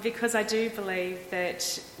that because I do believe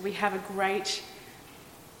that we have a great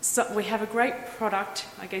product,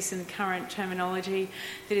 I guess in the current terminology,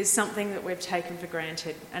 that is something that we've taken for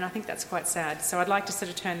granted, and I think that's quite sad. So I'd like to sort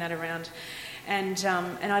of turn that around. And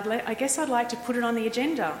I guess I'd like to put it on the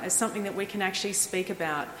agenda as something that we can actually speak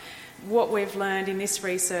about. What we've learned in this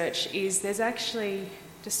research is there's actually,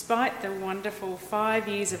 despite the wonderful 5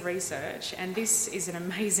 years of research, and this is an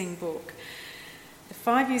amazing book, the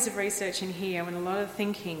 5 years of research in here and a lot of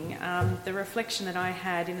thinking, the reflection that I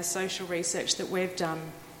had in the social research that we've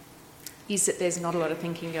done is that there's not a lot of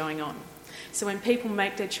thinking going on. So when people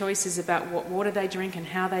make their choices about what water they drink and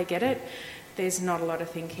how they get it, there's not a lot of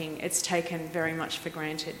thinking. It's taken very much for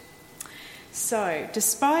granted. So,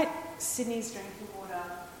 despite Sydney's drinking water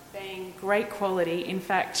being great quality, in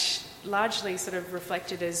fact, largely sort of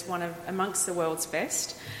reflected as one of amongst the world's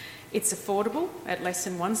best, it's affordable at less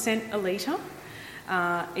than 1 cent a litre.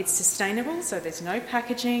 It's sustainable, so there's no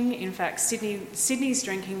packaging. In fact, Sydney's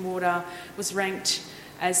drinking water was ranked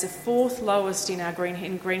as the 4th lowest in our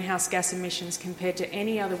greenhouse gas emissions compared to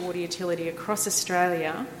any other water utility across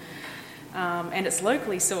Australia. And it's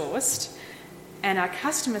locally sourced, and our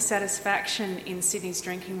customer satisfaction in Sydney's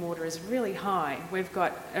drinking water is really high. We've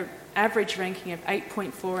got an average ranking of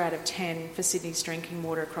 8.4 out of 10 for Sydney's drinking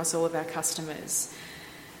water across all of our customers.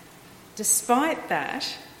 Despite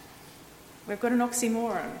that, we've got an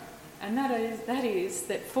oxymoron, and that is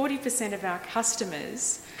that 40% of our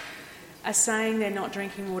customers are saying they're not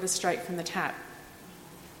drinking water straight from the tap.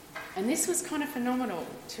 And this was kind of phenomenal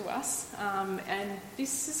to us, and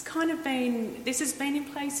this has been in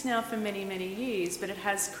place now for many, many years, but it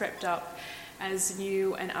has crept up as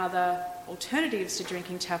new and other alternatives to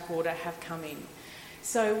drinking tap water have come in.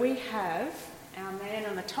 So we have our man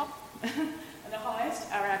on the top, and the highest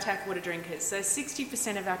are our tap water drinkers. So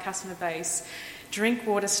 60% of our customer base drink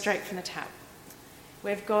water straight from the tap.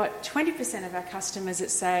 We've got 20% of our customers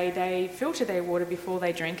that say they filter their water before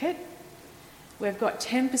they drink it. We've got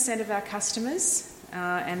 10% of our customers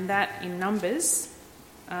and that in numbers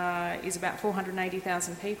is about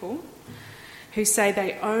 480,000 people who say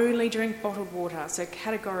they only drink bottled water, so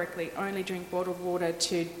categorically only drink bottled water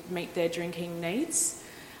to meet their drinking needs.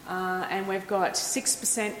 And we've got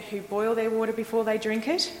 6% who boil their water before they drink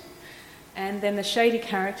it. And then the shady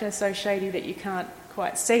character, so shady that you can't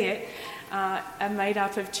quite see it, are made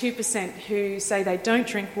up of 2% who say they don't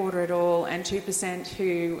drink water at all, and 2%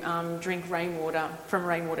 who drink rainwater from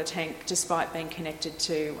rainwater tank despite being connected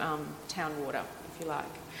to town water, if you like.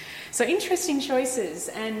 So interesting choices.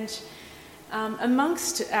 And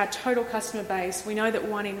amongst our total customer base, we know that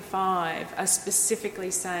 1 in 5 are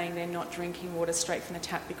specifically saying they're not drinking water straight from the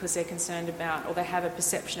tap because they're concerned about, or they have a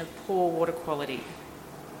perception of poor water quality.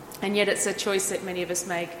 And yet it's a choice that many of us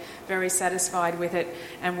make, very satisfied with it,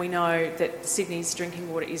 and we know that Sydney's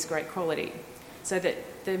drinking water is great quality. So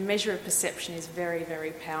that the measure of perception is very,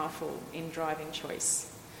 very powerful in driving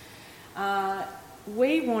choice.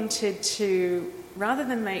 We wanted to, rather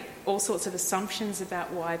than make all sorts of assumptions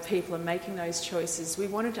about why people are making those choices, we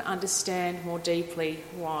wanted to understand more deeply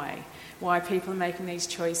why people are making these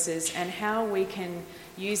choices, and how we can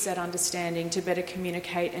use that understanding to better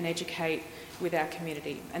communicate and educate with our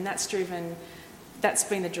community. And that's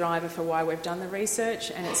been the driver for why we've done the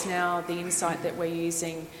research, and it's now the insight that we're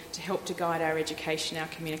using to help to guide our education, our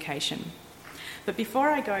communication. But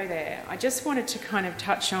before I go there, I just wanted to kind of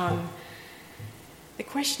touch on the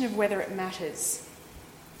question of whether it matters.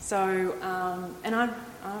 So, and I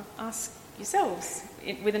ask yourselves,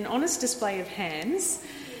 with an honest display of hands,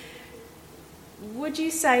 would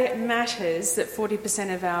you say it matters that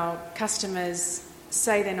 40% of our customers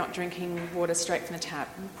say they're not drinking water straight from the tap?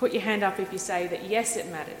 Put your hand up if you say that yes, it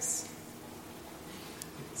matters.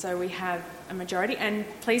 So we have a majority, and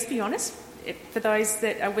please be honest. For those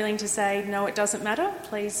that are willing to say no, it doesn't matter,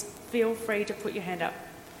 please feel free to put your hand up.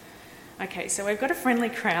 Okay, so we've got a friendly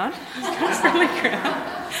crowd.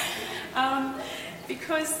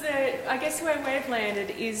 Because I guess where we've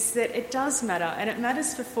landed is that it does matter, and it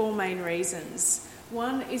matters for 4 main reasons.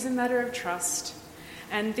 One is a matter of trust.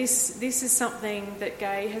 And this is something that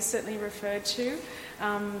Gay has certainly referred to.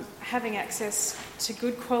 Having access to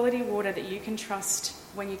good quality water that you can trust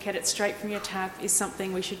when you get it straight from your tap is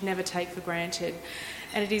something we should never take for granted.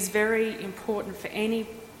 And it is very important for any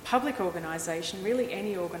public organisation, really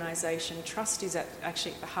any organisation. Trust is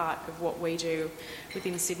actually at the heart of what we do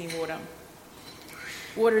within Sydney Water.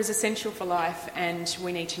 Water is essential for life, and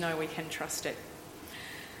we need to know we can trust it.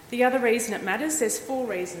 The other reason it matters, there's 4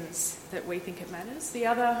 reasons that we think it matters. The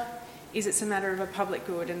other is it's a matter of a public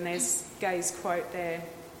good, and there's Gay's quote there.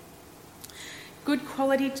 Good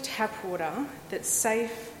quality tap water that's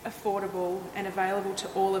safe, affordable and available to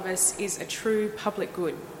all of us is a true public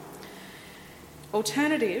good.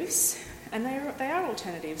 Alternatives, and they are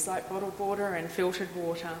alternatives like bottled water and filtered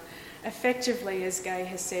water, effectively, as Gay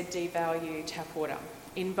has said, devalue tap water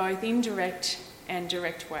in both indirect and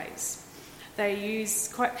direct ways. They use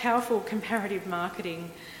quite powerful comparative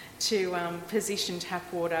marketing to position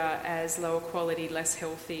tap water as lower quality, less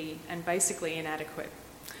healthy, and basically inadequate.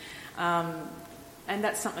 And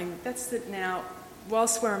that's something now,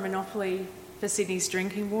 whilst we're a monopoly for Sydney's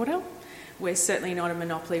drinking water, we're certainly not a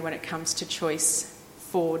monopoly when it comes to choice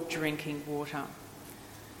for drinking water.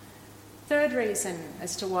 Third reason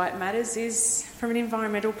as to why it matters is from an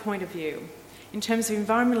environmental point of view. In terms of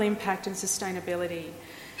environmental impact and sustainability,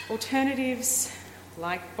 alternatives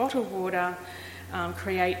like bottled water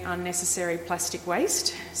create unnecessary plastic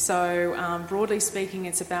waste. So broadly speaking,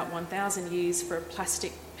 it's about 1,000 years for a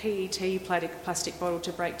PET plastic bottle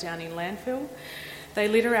to break down in landfill. They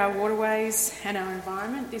litter our waterways and our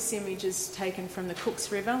environment. This image is taken from the Cooks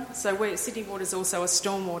River. So Sydney Water is also a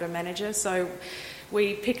stormwater manager, so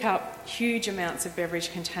we pick up huge amounts of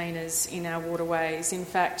beverage containers in our waterways. In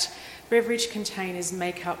fact, beverage containers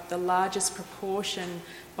make up the largest proportion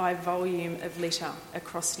by volume of litter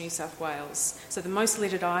across New South Wales. So the most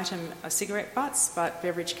littered item are cigarette butts, but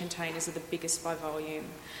beverage containers are the biggest by volume.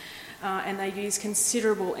 And they use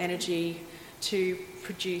considerable energy to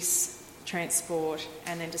produce, transport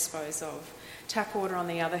and then dispose of. Tap water, on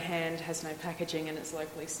the other hand, has no packaging and it's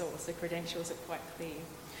locally sourced. The credentials are quite clear.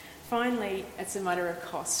 Finally, it's a matter of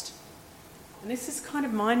cost. And this is kind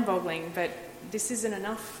of mind-boggling, but this isn't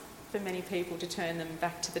enough for many people to turn them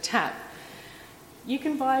back to the tap. You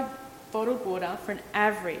can buy bottled water for an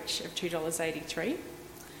average of $2.83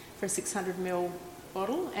 for a 600ml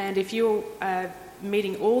bottle, and if you're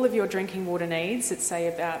meeting all of your drinking water needs at, say,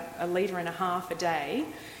 about 1.5 litres a day,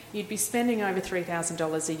 you'd be spending over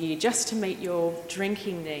 $3,000 a year just to meet your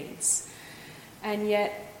drinking needs. And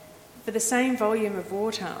yet, for the same volume of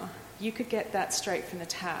water, you could get that straight from the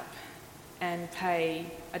tap. and pay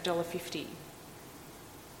 $1.50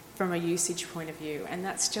 from a usage point of view, and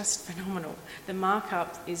that's just phenomenal. The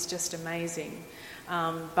markup is just amazing,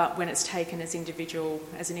 but when it's taken as an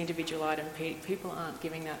individual item, people aren't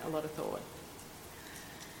giving that a lot of thought.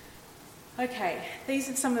 Okay, these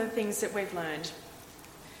are some of the things that we've learned.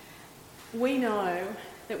 We know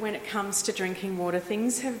that when it comes to drinking water,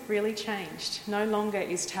 things have really changed. No longer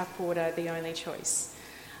is tap water the only choice.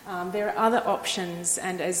 There are other options,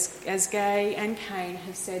 and as Gay and Kane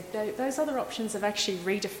have said, those other options have actually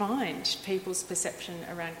redefined people's perception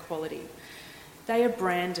around quality. They are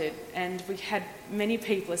branded, and we had many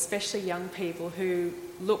people, especially young people, who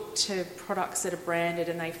look to products that are branded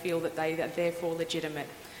and they feel that they are therefore legitimate,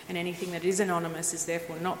 and anything that is anonymous is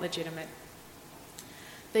therefore not legitimate.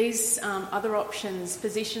 These other options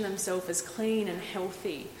position themselves as clean and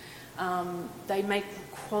healthy. They make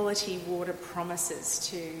quality water promises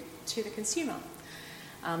to the consumer.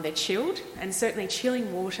 They're chilled, and certainly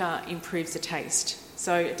chilling water improves the taste.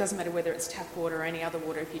 So it doesn't matter whether it's tap water or any other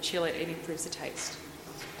water, if you chill it, it improves the taste.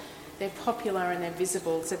 They're popular and they're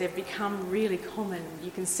visible, so they've become really common. You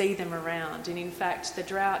can see them around, and in fact the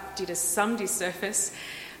drought did us some disservice.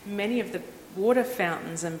 Many of the water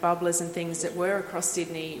fountains and bubblers and things that were across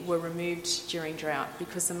Sydney were removed during drought,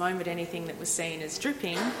 because the moment anything that was seen as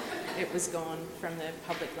dripping, it was gone from the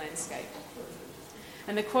public landscape.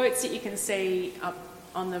 And the quotes that you can see up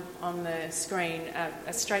on the screen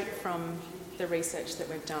are straight from the research that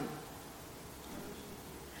we've done.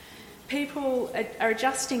 People are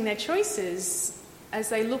adjusting their choices as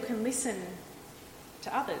they look and listen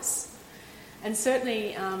to others. And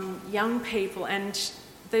certainly young people and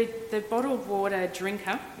the bottled water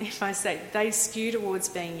drinker, if I say, they skew towards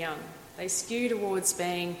being young. They skew towards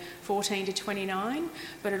being 14 to 29,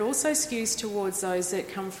 but it also skews towards those that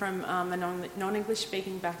come from a non-English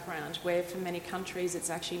speaking background, where for many countries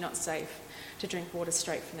it's actually not safe to drink water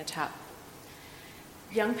straight from the tap.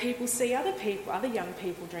 Young people see other young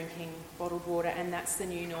people drinking bottled water, and that's the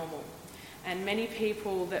new normal. And many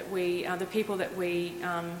people that the people that we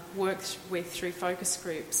worked with through focus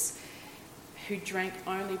groups who drank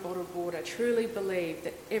only bottled water truly believed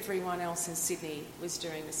that everyone else in Sydney was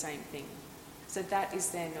doing the same thing. So that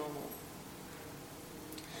is their normal.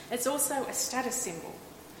 It's also a status symbol.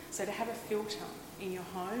 So to have a filter in your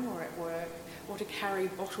home or at work, or to carry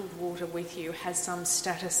bottled water with you, has some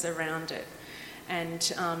status around it. And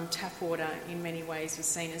tap water in many ways was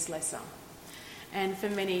seen as lesser. And for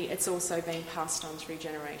many, it's also been passed on through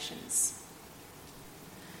generations.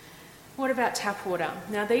 What about tap water?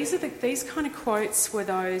 Now, these kind of quotes were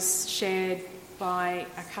those shared by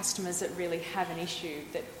our customers that really have an issue,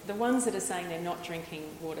 that the ones that are saying they're not drinking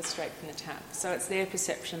water straight from the tap. So it's their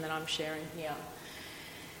perception that I'm sharing here.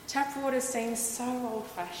 Tap water seems so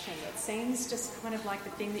old-fashioned. It seems just kind of like the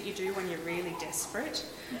thing that you do when you're really desperate.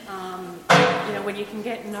 When you can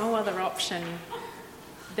get no other option,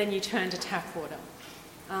 then you turn to tap water.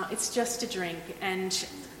 It's just a drink, and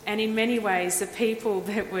in many ways, the people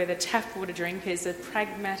that were the tap water drinkers are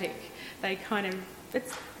pragmatic. They kind of,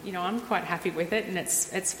 I'm quite happy with it, and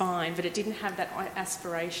it's fine, but it didn't have that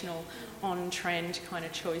aspirational, on-trend kind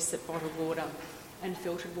of choice that bottled water and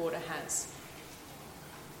filtered water has.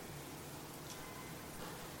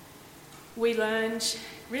 We learned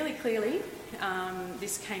really clearly,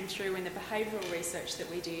 this came through in the behavioural research that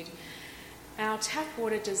we did, our tap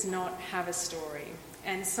water does not have a story.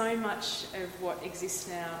 And so much of what exists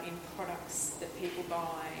now in products that people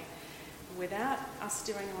buy, without us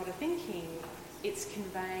doing a lot of thinking, it's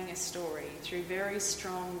conveying a story through very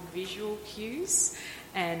strong visual cues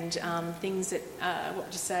and things that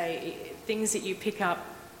you pick up,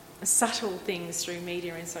 subtle things through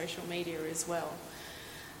media and social media as well.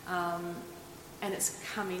 And it's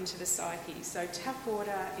come into the psyche. So tap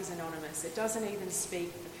water is anonymous. It doesn't even speak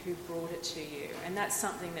of who brought it to you. And that's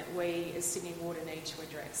something that we as Sydney Water need to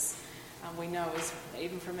address. We know,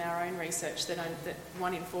 even from our own research, that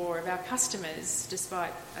 1 in 4 of our customers,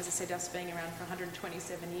 despite, as I said, us being around for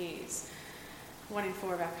 127 years, 1 in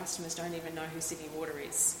 4 of our customers don't even know who Sydney Water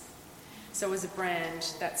is. So as a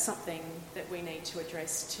brand, that's something that we need to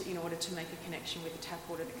address in order to make a connection with the tap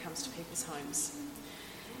water that comes to people's homes.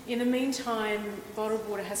 In the meantime, bottled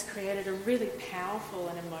water has created a really powerful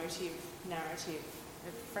and emotive narrative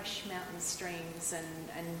of fresh mountain streams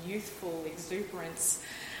and youthful exuberance.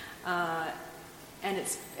 And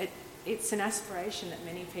it's an aspiration that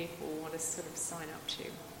many people want to sort of sign up to.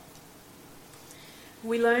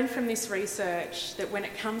 We learned from this research that when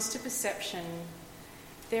it comes to perception,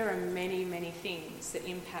 there are many, many things that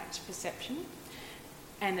impact perception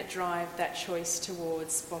and that drive that choice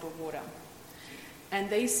towards bottled water. And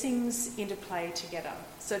these things interplay together.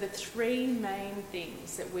 So the three main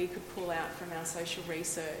things that we could pull out from our social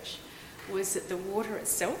research was that the water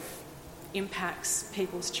itself impacts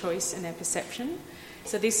people's choice and their perception.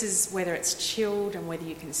 So this is whether it's chilled and whether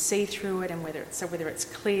you can see through it, and whether it's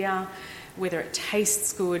clear, whether it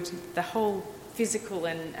tastes good, the whole physical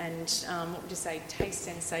and what would you say, taste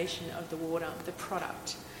sensation of the water, the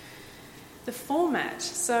product. The format.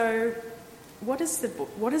 So what does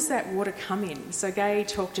that water come in? So Gay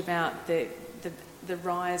talked about the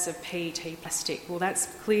rise of PET plastic. Well, that's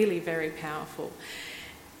clearly very powerful.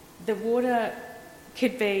 The water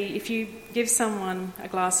could be, if you give someone a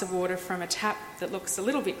glass of water from a tap that looks a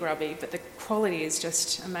little bit grubby, but the quality is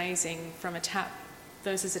just amazing from a tap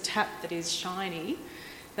versus a tap that is shiny,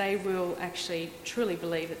 they will actually truly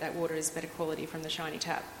believe that water is better quality from the shiny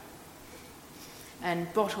tap.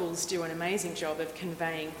 And bottles do an amazing job of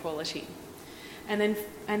conveying quality. And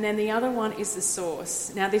then the other one is the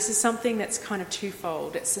source. Now, this is something that's kind of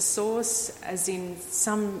twofold. It's the source as in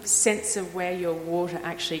some sense of where your water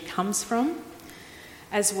actually comes from,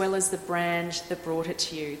 as well as the brand that brought it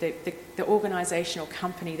to you, the organisation or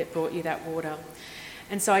company that brought you that water.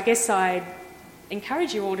 And so I guess I'd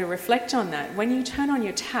encourage you all to reflect on that. When you turn on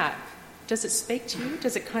your tap, does it speak to you?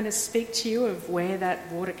 Does it kind of speak to you of where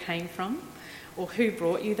that water came from or who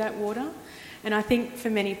brought you that water? And I think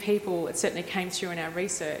for many people, it certainly came through in our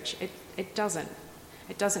research, it doesn't.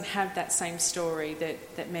 It doesn't have that same story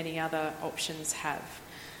that many other options have.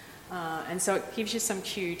 And so it gives you some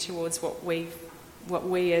cue towards what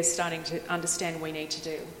we are starting to understand we need to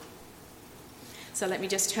do. So let me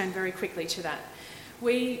just turn very quickly to that.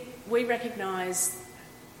 We recognise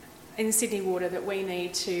in Sydney Water that we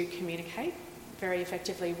need to communicate very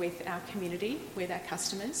effectively with our community, with our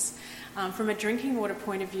customers. From a drinking water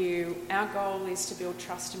point of view, our goal is to build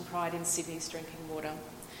trust and pride in Sydney's drinking water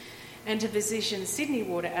and to position Sydney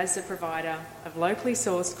Water as the provider of locally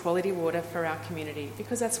sourced quality water for our community,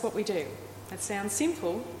 because that's what we do. That sounds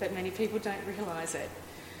simple, but many people don't realise it.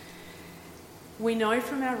 We know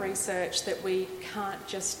from our research that we can't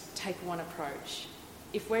just take one approach.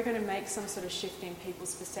 If we're going to make some sort of shift in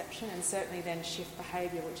people's perception and certainly then shift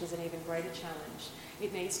behaviour, which is an even greater challenge,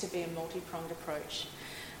 it needs to be a multi-pronged approach.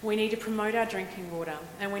 We need to promote our drinking water,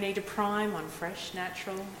 and we need to prime on fresh,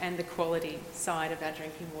 natural and the quality side of our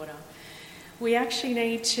drinking water. We actually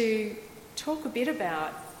need to talk a bit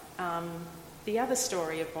about the other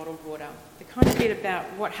story of bottled water, the kind of bit about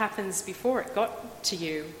what happens before it got to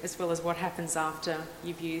you as well as what happens after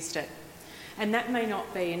you've used it. And that may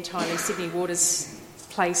not be entirely Sydney Water's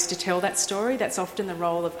place to tell that story. That's often the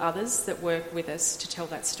role of others that work with us to tell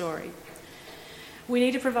that story. We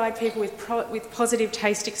need to provide people with positive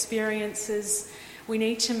taste experiences. We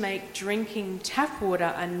need to make drinking tap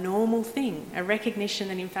water a normal thing, a recognition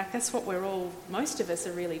that in fact that's what most of us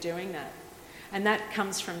are really doing that. And that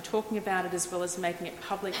comes from talking about it as well as making it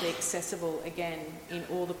publicly accessible again in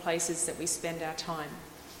all the places that we spend our time.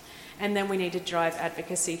 And then we need to drive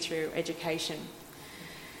advocacy through education.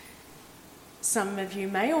 Some of you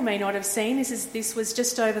may or may not have seen, this was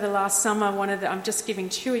just over the last summer, I'm just giving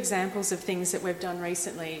two examples of things that we've done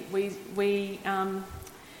recently. We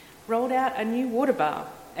rolled out a new water bar.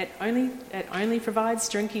 It only provides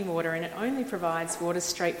drinking water, and it only provides water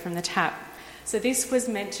straight from the tap. So this was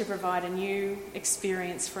meant to provide a new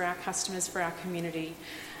experience for our customers, for our community.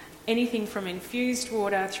 Anything from infused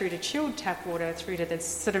water through to chilled tap water through to the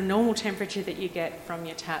sort of normal temperature that you get from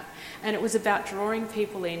your tap. And it was about drawing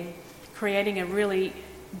people in, creating a really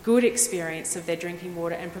good experience of their drinking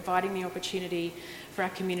water and providing the opportunity for our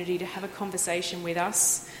community to have a conversation with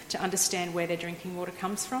us to understand where their drinking water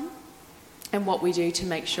comes from and what we do to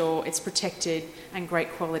make sure it's protected and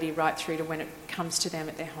great quality right through to when it comes to them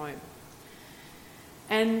at their home.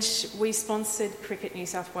 And we sponsored Cricket New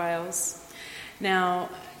South Wales. Now,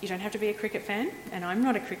 you don't have to be a cricket fan, and I'm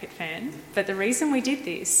not a cricket fan, but the reason we did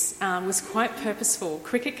this was quite purposeful.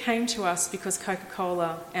 Cricket came to us because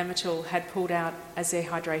Coca-Cola Amatil had pulled out as their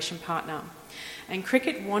hydration partner. And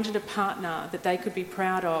Cricket wanted a partner that they could be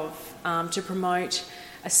proud of to promote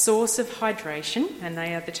a source of hydration, and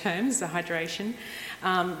they are the terms, the hydration,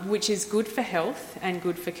 which is good for health and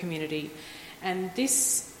good for community. And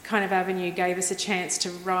this kind of avenue gave us a chance to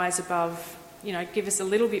rise above, give us a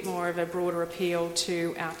little bit more of a broader appeal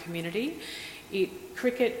to our community.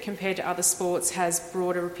 Cricket, compared to other sports, has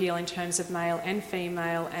broader appeal in terms of male and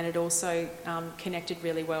female, and it also connected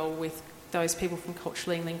really well with those people from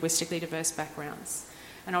culturally and linguistically diverse backgrounds.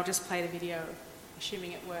 And I'll just play the video,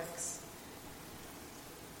 assuming it works.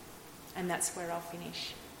 And that's where I'll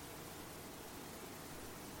finish.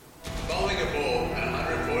 Bowling a ball at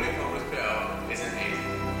 140 kilometres per hour isn't easy.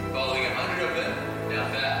 Bowling 100 of them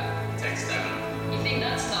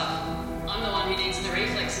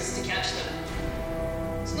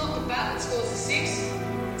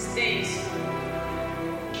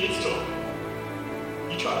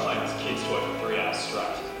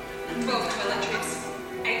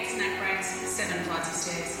flights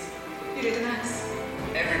of stairs. You do the maths.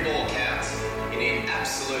 Every ball counts. You need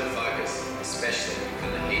absolute focus, especially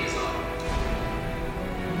when the heat is on.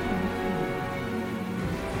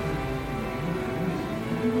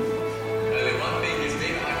 Only one thing is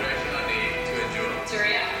dehydration I need to endure. To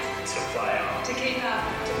react. To play on. To keep up.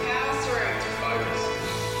 To power through. To focus.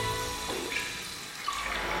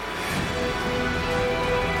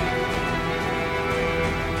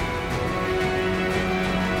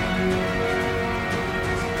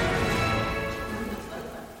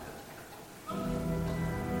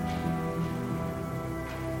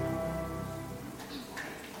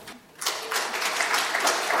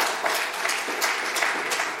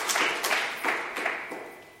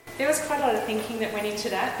 There was quite a lot of thinking that went into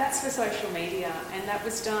that. That's for social media, and that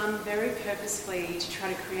was done very purposefully to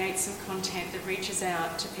try to create some content that reaches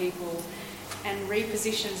out to people and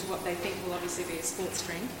repositions what they think will obviously be a sports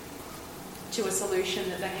drink to a solution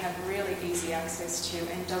that they have really easy access to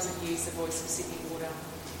and doesn't use the voice of Sydney Water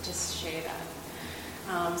to share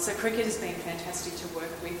that. So Cricket has been fantastic to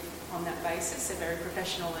work with on that basis. They're very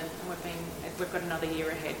professional, and we've got another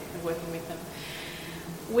year ahead of working with them.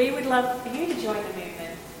 We would love for you to join the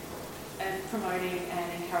movement and promoting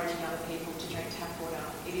and encouraging other people to drink tap water.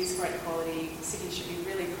 It is great quality. Sydney should be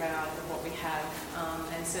really proud of what we have,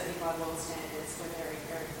 and certainly by world standards, we're very,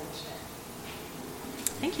 very fortunate.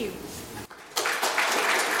 Thank you.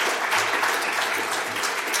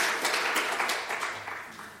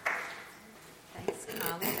 Thanks,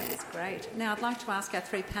 Carly. That was great. Now I'd like to ask our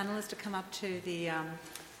three panellists to come up to the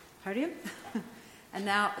podium. And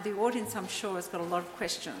now the audience, I'm sure, has got a lot of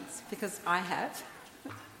questions, because I have.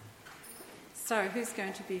 So who's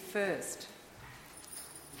going to be first?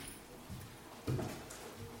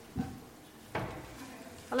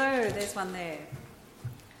 Hello, there's one there.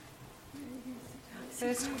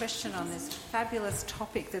 First question on this fabulous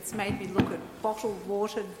topic that's made me look at bottled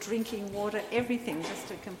water, drinking water, everything,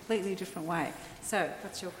 just a completely different way. So,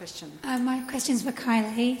 what's your question? My question's for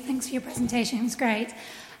Kylie. Thanks for your presentation, it was great.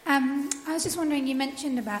 I was just wondering, you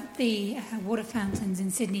mentioned about the water fountains in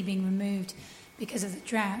Sydney being removed because of the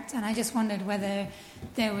drought, and I just wondered whether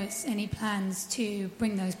there was any plans to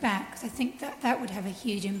bring those back, because I think that would have a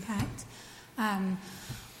huge impact. I'm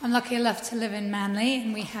lucky enough to live in Manly,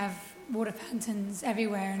 and we have water fountains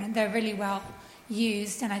everywhere, and they're really well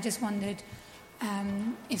used, and I just wondered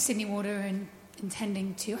if Sydney Water are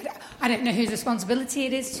intending to... I don't know whose responsibility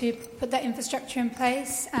it is to put that infrastructure in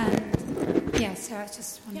place, and yeah, so I was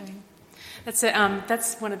just wondering. Yep.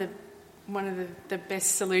 That's one of the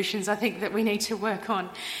best solutions I think that we need to work on.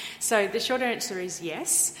 So the short answer is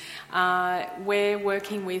yes. We're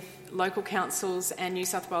working with local councils and New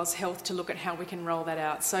South Wales Health to look at how we can roll that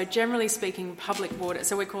out. So generally speaking, public water,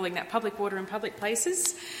 so we're calling that public water in public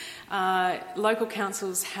places. Local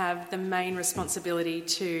councils have the main responsibility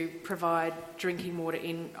to provide drinking water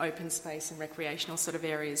in open space and recreational sort of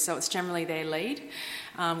areas. So it's generally their lead,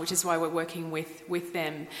 which is why we're working with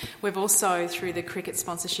them. We've also, through the cricket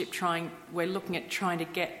sponsorship, we're looking at trying to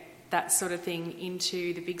get that sort of thing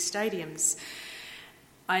into the big stadiums.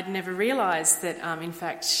 I'd never realised that, in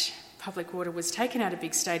fact, public water was taken out of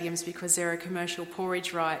big stadiums because there are commercial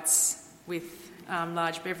porridge rights with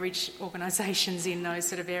large beverage organisations in those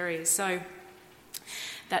sort of areas. So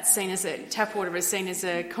that's seen as tap water is seen as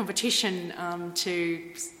a competition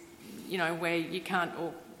to, where you can't,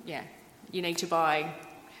 you need to buy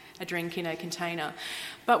a drink in a container.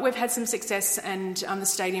 But we've had some success, and the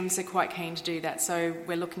stadiums are quite keen to do that. So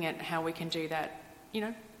we're looking at how we can do that,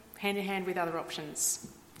 hand in hand with other options,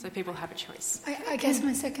 so people have a choice. I guess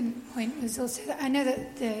my second point was also that I know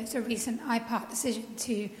that there's a recent IPART decision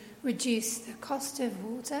to reduce the cost of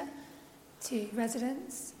water to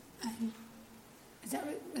residents. Is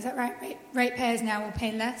that right? Ratepayers now will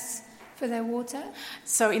pay less for their water?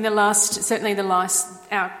 So in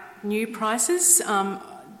our new prices,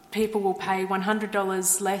 people will pay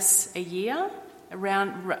 $100 less a year,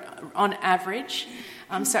 on average.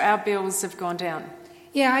 So our bills have gone down.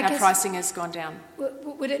 Yeah, I guess pricing has gone down.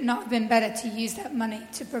 Would it not have been better to use that money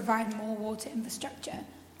to provide more water infrastructure?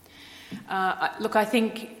 Look, I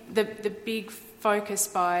think the big focus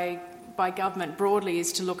by government broadly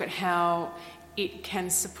is to look at how it can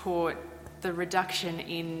support the reduction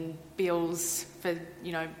in bills for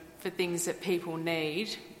things that people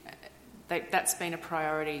need. That's been a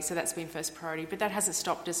priority, so that's been first priority. But that hasn't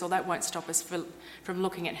stopped us, or that won't stop us from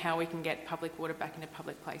looking at how we can get public water back into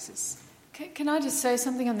public places. Can I just say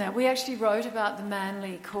something on that? We actually wrote about the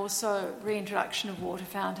Manly Corso reintroduction of water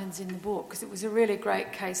fountains in the book, because it was a really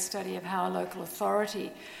great case study of how a local authority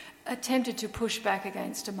attempted to push back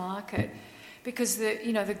against a market because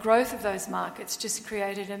the growth of those markets just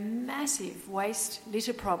created a massive waste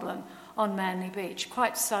litter problem on Manly Beach.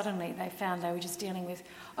 Quite suddenly they found they were just dealing with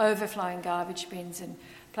overflowing garbage bins and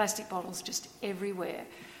plastic bottles just everywhere.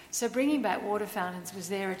 So bringing back water fountains was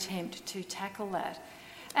their attempt to tackle that.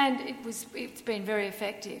 And it's been very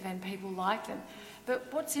effective and people like them. But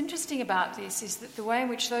what's interesting about this is that the way in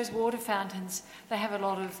which those water fountains, they have a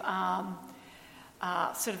lot of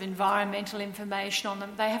sort of environmental information on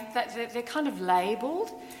them. They're kind of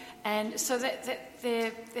labelled, and so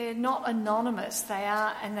they're not anonymous. They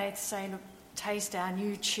are, and they say, look, taste our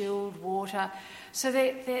new chilled water. So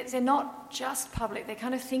they're not just public. They're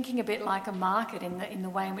kind of thinking a bit like a market in the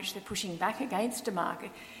way in which they're pushing back against a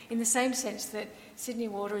market, in the same sense that Sydney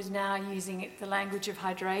Water is now using the language of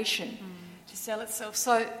hydration to sell itself.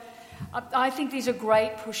 So I think these are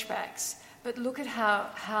great pushbacks, but look at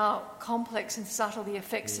how complex and subtle the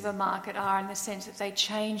effects of a market are, in the sense that they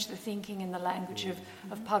change the thinking and the language of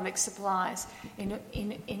public supplies and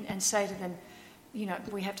say to them,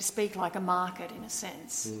 we have to speak like a market in a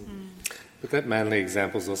sense. But that Manly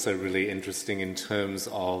example is also really interesting in terms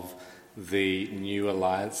of the new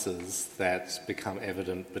alliances that become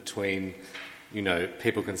evident between,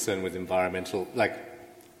 people concerned with environmental, like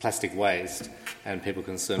plastic waste, and people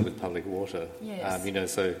concerned with public water.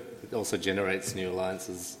 Yes. So it also generates new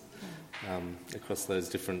alliances across those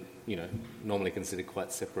different, normally considered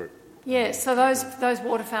quite separate. Yes, so those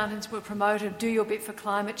water fountains were promoted, do your bit for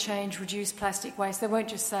climate change, reduce plastic waste. They weren't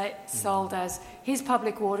just sold as, here's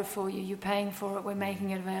public water for you, you're paying for it, we're making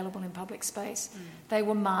it available in public space. They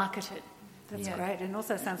were marketed. That's great, and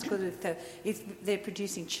also sounds good if they're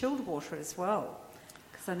producing chilled water as well.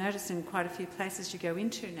 Because I noticed in quite a few places you go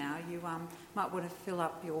into now, you might want to fill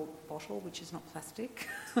up your bottle, which is not plastic,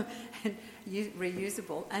 and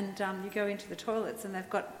reusable, and you go into the toilets and they've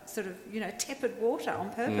got sort of, tepid water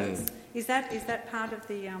on purpose. Is that part of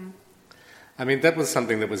the... I mean, that was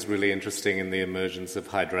something that was really interesting in the emergence of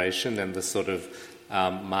hydration and the sort of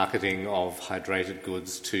marketing of hydrated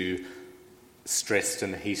goods to stressed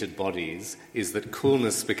and heated bodies, is that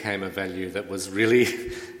coolness became a value that was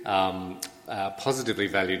really positively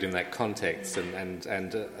valued in that context,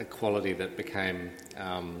 and a quality that became,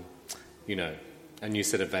 a new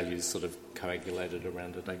set of values sort of coagulated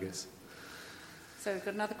around it, I guess. So we've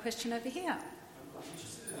got another question over here.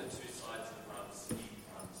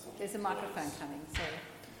 There's a microphone coming, sorry.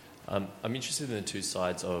 I'm interested in the two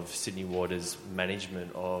sides of Sydney Water's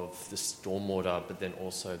management of the stormwater, but then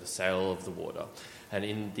also the sale of the water. And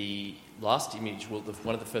in the last image,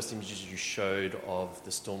 one of the first images you showed of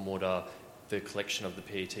the stormwater, the collection of the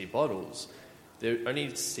PET bottles, there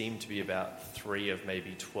only seemed to be about 3 of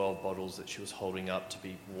maybe 12 bottles that she was holding up to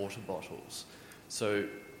be water bottles. So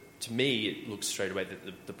to me, it looks straight away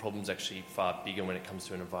that the problem's actually far bigger when it comes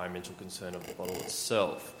to an environmental concern of the bottle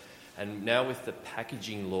itself. And now with the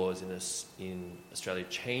packaging laws in Australia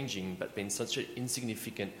changing, but being such an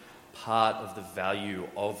insignificant part of the value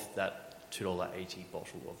of that $2.80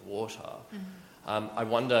 bottle of water, I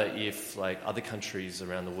wonder if, like other countries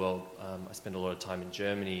around the world, I spend a lot of time in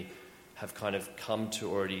Germany, have kind of come to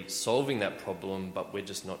already solving that problem, but we're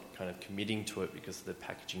just not kind of committing to it because of the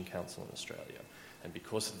Packaging Council in Australia and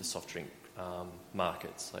because of the soft drink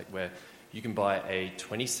markets, like where you can buy a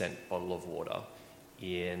 20-cent bottle of water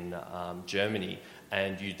in Germany,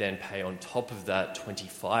 and you then pay on top of that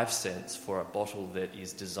 25 cents for a bottle that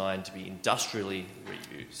is designed to be industrially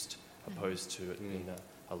reused, opposed to it being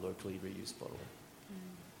a locally reused bottle.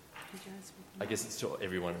 I guess it's to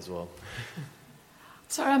everyone as well.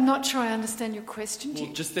 Sorry, I'm not sure I understand your question.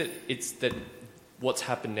 Well, just that it's that what's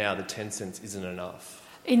happened now, the 10 cents isn't enough.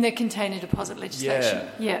 In the container deposit legislation.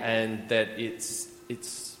 Yeah. And that it's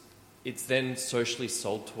then socially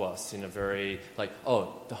sold to us in a very, like,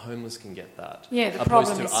 oh, the homeless can get that. Yeah, the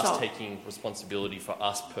problem is opposed to us solved. taking responsibility for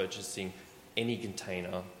us purchasing any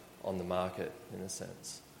container on the market, in a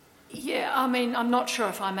sense. Yeah, I mean, I'm not sure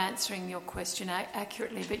if I'm answering your question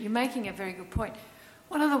accurately, but you're making a very good point.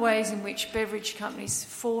 One of the ways in which beverage companies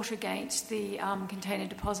fought against the container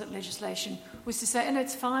deposit legislation was to say, and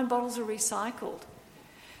it's fine, bottles are recycled.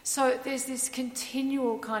 So there's this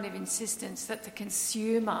continual kind of insistence that the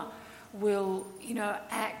consumer will,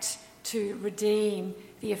 act to redeem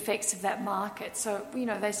the effects of that market. So,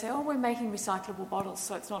 they say, oh, we're making recyclable bottles,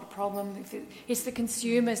 so it's not a problem. It's the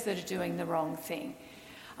consumers that are doing the wrong thing.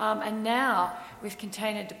 And now, with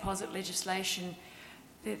container deposit legislation,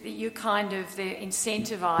 they're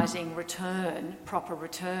incentivising proper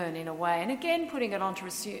return in a way, and again putting it onto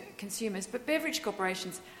consumers. But beverage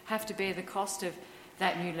corporations have to bear the cost of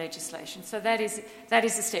that new legislation. So that is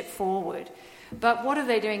a step forward. But what are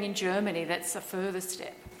they doing in Germany that's a further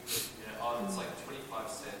step? Yeah,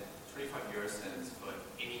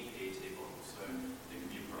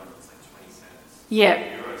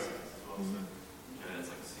 Yeah. Euro sense as well. So, that's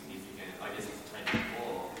like significant. I guess it's taken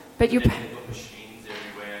more. But they've got machines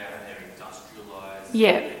everywhere and they're industrialised.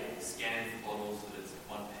 Yeah. They scan bottles that it's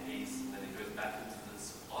one piece and then it goes back into the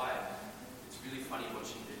supply. It's really funny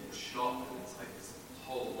watching people shop and it's like this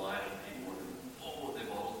whole line of people that all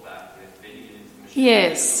their bottles back and they're feeding it into the machine.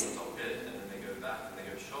 Yes. And then they go back and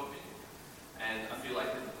they go shopping. And I feel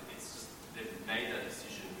like it's just they've made that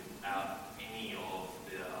decision without any of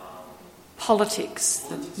the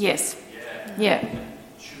politics. Yes. Yeah.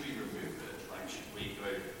 Should we remove it? Like, should we go?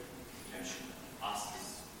 Should us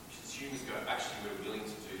as consumers go? Actually, we're willing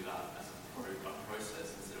to do that as a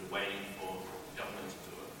process instead of waiting for government to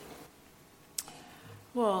do it.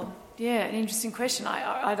 Well, yeah, an interesting question.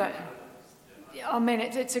 I don't. I mean,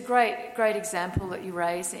 it's a great example that you're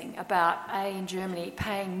raising about in Germany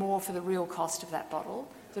paying more for the real cost of that bottle,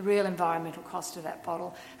 the real environmental cost of that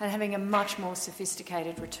bottle, and having a much more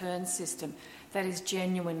sophisticated return system that is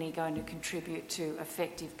genuinely going to contribute to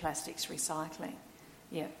effective plastics recycling.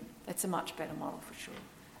 Yeah, that's a much better model for sure.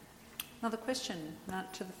 Another question,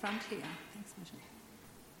 Matt, to the front here. Thanks, Martin.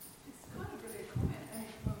 It's kind of really a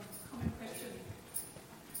comment question.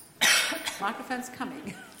 Microphone's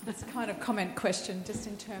coming. It's a kind of comment question, just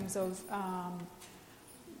in terms of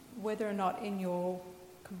whether or not in your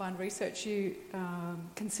combined research you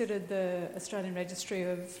considered the Australian Registry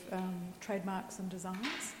of Trademarks and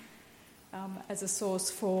Designs as a source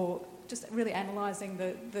for just really analysing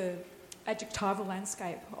the adjectival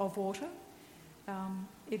landscape of water.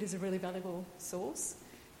 It is a really valuable source,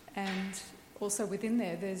 and also within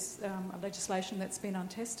there's a legislation that's been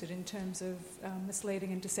untested in terms of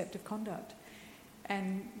misleading and deceptive conduct.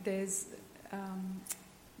 And there's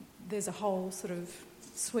a whole sort of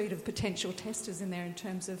suite of potential testers in there in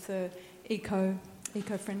terms of the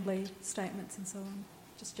eco-friendly statements and so on.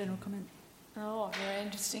 Just general comment. Oh, very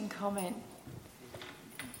interesting comment.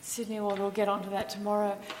 Sydney Water will get onto that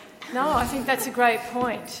tomorrow. No, I think that's a great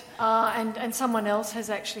point. And someone else has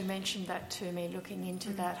actually mentioned that to me, looking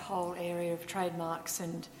into that whole area of trademarks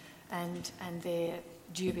and their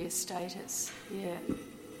dubious status. Yeah,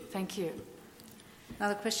 thank you.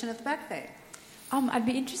 Another question at the back there. I'd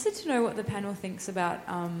be interested to know what the panel thinks about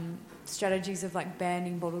strategies of like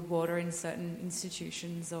banning bottled water in certain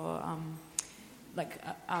institutions or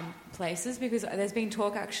places, because there's been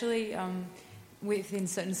talk actually within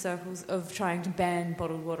certain circles of trying to ban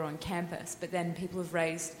bottled water on campus, but then people have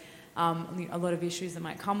raised a lot of issues that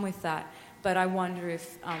might come with that. But I wonder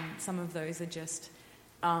if some of those are just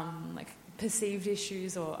perceived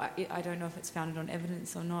issues, or I don't know if it's founded on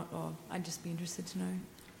evidence or not, or I'd just be interested to know.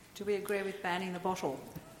 Do we agree with banning the bottle?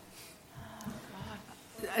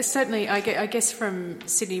 Certainly, I guess from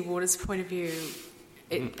Sydney Water's point of view...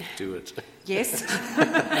 Do it. Yes.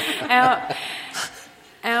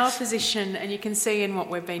 Our position, and you can see in what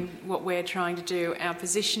we're trying to do, our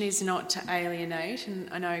position is not to alienate, and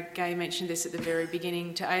I know Gay mentioned this at the very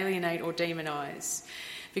beginning, to alienate or demonise.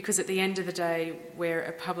 Because at the end of the day, we're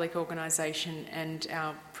a public organisation and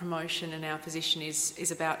our promotion and our position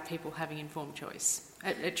is about people having informed choice.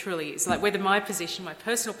 It truly is. Like, whether my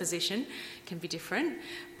personal position can be different,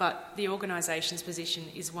 but the organisation's position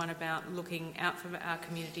is one about looking out for our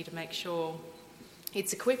community to make sure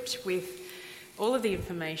it's equipped with all of the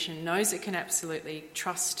information, knows it can absolutely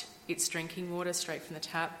trust its drinking water straight from the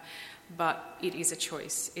tap, but it is a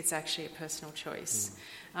choice. It's actually a personal choice.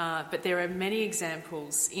 But there are many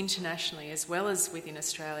examples internationally as well as within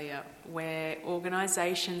Australia where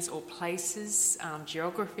organisations or places,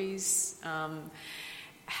 geographies,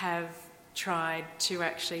 have tried to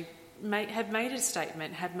actually have made a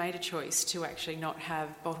statement, have made a choice to actually not have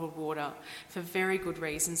bottled water for very good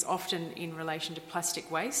reasons, often in relation to plastic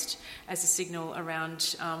waste, as a signal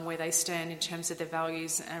around where they stand in terms of their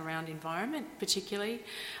values around environment particularly.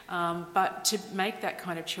 But to make that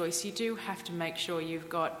kind of choice, you do have to make sure you've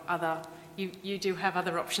got you do have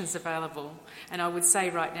other options available. And I would say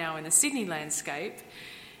right now in the Sydney landscape,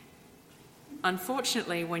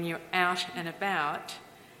 unfortunately when you're out and about,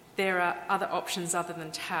 there are other options other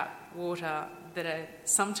than tap water that are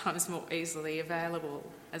sometimes more easily available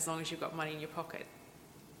as long as you've got money in your pocket.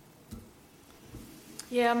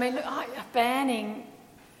 Yeah, I mean,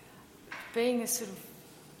 being the sort of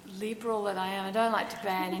liberal that I am, I don't like to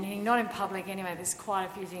ban anything, not in public anyway. There's quite a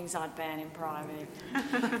few things I'd ban in private.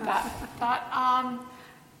 but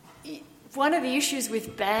one of the issues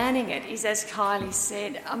with banning it is, as Kylie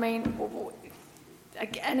said, I mean,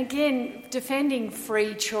 and again, defending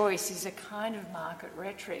free choice is a kind of market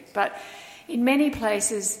rhetoric, but in many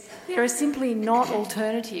places there are simply not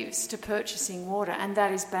alternatives to purchasing water, and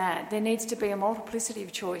that is bad. There needs to be a multiplicity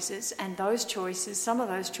of choices, and those choices, some of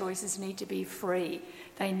those choices need to be free.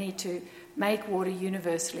 They need to make water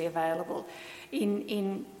universally available.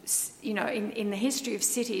 In the history of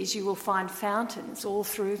cities, you will find fountains all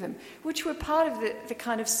through them, which were part of the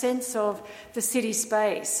kind of sense of the city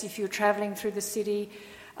space. If you're travelling through the city,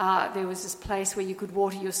 there was this place where you could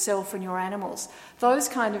water yourself and your animals. Those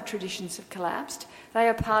kind of traditions have collapsed. They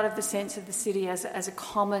are part of the sense of the city as a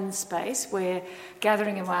common space where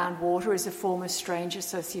gathering around water is a form of stranger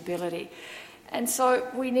sociability. And so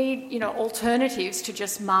we need, alternatives to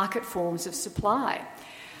just market forms of supply.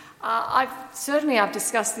 I've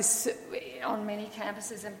discussed this on many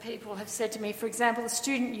campuses, and people have said to me, for example, the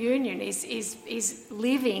student union is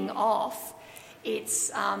living off its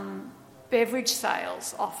beverage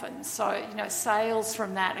sales often. So, sales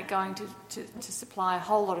from that are going to supply a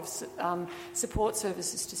whole lot of support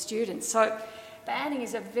services to students. So banning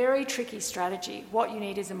is a very tricky strategy. What you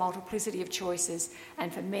need is a multiplicity of choices,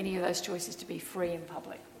 and for many of those choices to be free and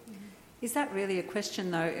public. Is that really a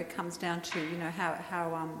question, though? It comes down to,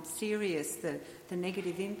 how serious the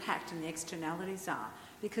negative impact and the externalities are.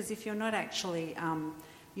 Because if you're not actually,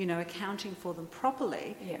 accounting for them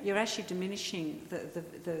properly, you're actually diminishing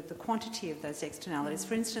the quantity of those externalities.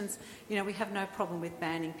 For instance, we have no problem with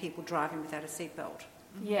banning people driving without a seatbelt.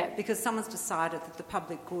 Yeah. Because someone's decided that the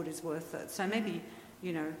public good is worth it. So maybe,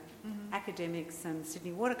 academics and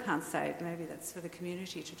Sydney Water can't say it. Maybe that's for the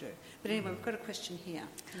community to do. But anyway, we've got a question here.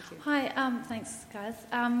 Thank you. Hi, thanks, guys.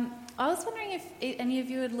 I was wondering if any of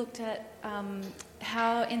you had looked at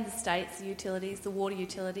how in the States the water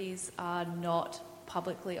utilities are not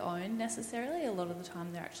publicly owned necessarily. A lot of the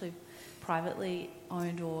time they're actually privately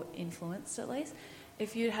owned or influenced at least.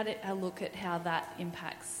 If you had a look at how that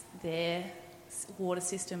impacts their water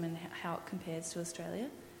system and how it compares to Australia?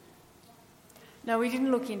 No, we didn't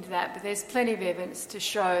look into that, but there's plenty of evidence to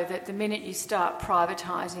show that the minute you start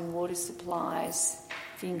privatising water supplies,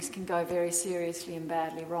 things can go very seriously and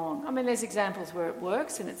badly wrong. I mean, there's examples where it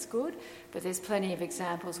works and it's good, but there's plenty of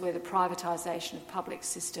examples where the privatisation of public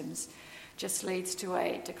systems just leads to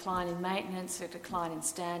a decline in maintenance, a decline in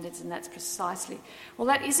standards, and that's precisely... Well,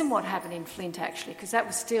 that isn't what happened in Flint, actually, because that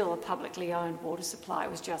was still a publicly owned water supply. It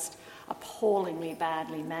was just appallingly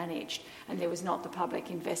badly managed, and there was not the public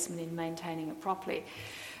investment in maintaining it properly.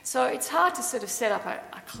 So it's hard to sort of set up a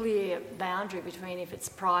clear boundary between if it's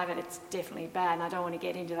private, it's definitely bad, and I don't want to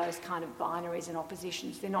get into those kind of binaries and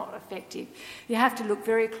oppositions. They're not effective. You have to look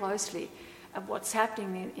very closely at what's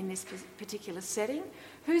happening in this particular setting,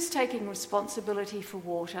 who's taking responsibility for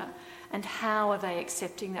water, and how are they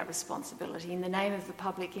accepting that responsibility, in the name of the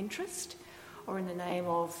public interest or in the name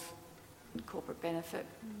of corporate benefit.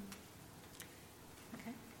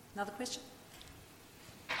 Okay, another question?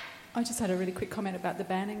 I just had a really quick comment about the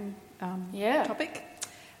banning topic.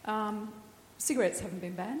 Cigarettes haven't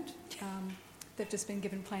been banned. They've just been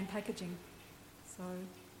given plain packaging. So,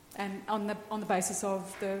 and on the basis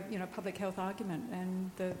of the public health argument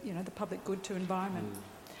and the public good to environment,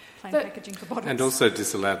 plain packaging for bottles. And also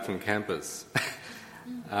disallowed from campus.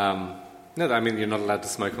 No, I mean you're not allowed to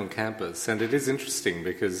smoke on campus, and it is interesting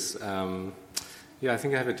because I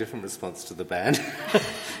think I have a different response to the ban.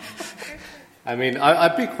 I mean,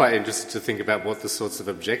 I'd be quite interested to think about what the sorts of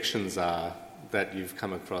objections are that you've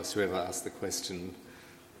come across, whoever asked the question,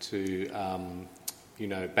 to,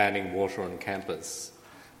 banning water on campus.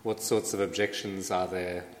 What sorts of objections are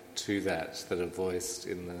there to that are voiced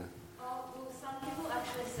in the... Well, some people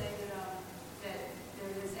actually say that there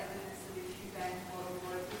is evidence that if you ban bottled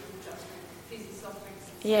water, people just drink fizzy soft drinks.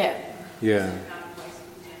 Yeah. Yeah. And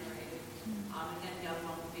then the other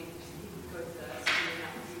one would be people go thirsty.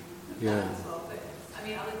 Yeah. As well. But, I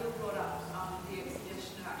mean, other people brought up the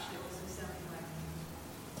suggestion of actually also selling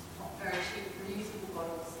not very cheap reusable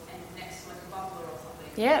bottles and next to a bubbler or something.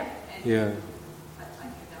 Yeah. Yeah.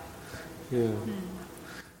 Yeah.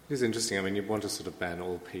 It is interesting. I mean, you'd want to sort of ban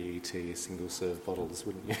all PET single-serve bottles,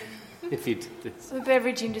 wouldn't you, if you did this? The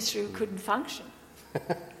beverage industry couldn't function.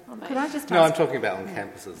 Could I just No, I'm talking about on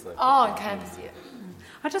campuses, though. Oh, on campus, yeah.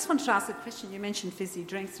 I just wanted to ask a question. You mentioned fizzy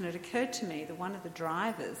drinks, and it occurred to me that one of the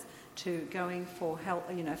drivers to going for help,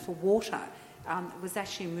 for water, was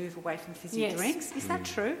actually a move away from fizzy drinks. Is that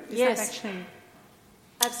true? Is yes. that actually...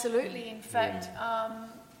 Absolutely. In fact,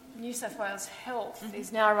 New South Wales Health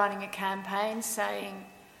is now running a campaign saying...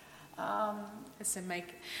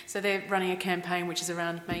 So they're running a campaign which is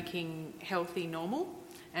around making healthy normal,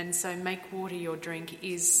 and so Make Water Your Drink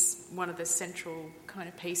is one of the central kind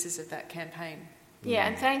of pieces of that campaign. Yeah,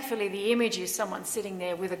 and thankfully the image is someone sitting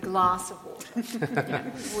there with a glass of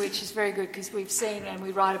water, which is very good, because we've seen, and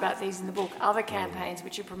we write about these in the book, other campaigns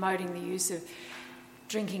which are promoting the use of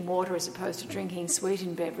drinking water as opposed to drinking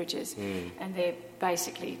sweetened beverages, and they're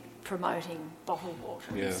basically promoting bottled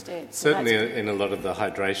water instead. So certainly in a lot of the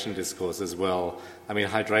hydration discourse as well. I mean,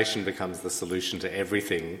 hydration becomes the solution to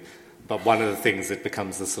everything, but one of the things that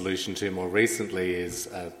becomes the solution to more recently is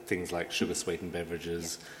things like sugar-sweetened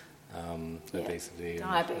beverages, obesity,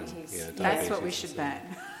 diabetes. That's what we should ban.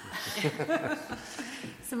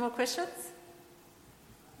 Some more questions?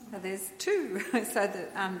 There's two. So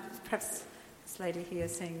perhaps this lady here,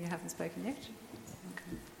 seeing you haven't spoken yet.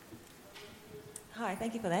 Okay. Hi,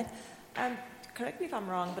 thank you for that. Correct me if I'm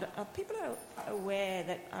wrong, but are people aware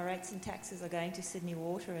that our rates and taxes are going to Sydney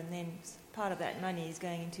Water, and then part of that money is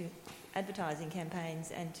going into advertising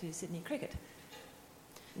campaigns and to Sydney Cricket,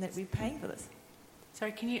 and that we're paying for this?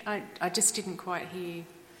 Sorry, can you... I just didn't quite hear...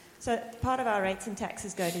 So part of our rates and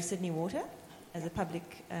taxes go to Sydney Water as a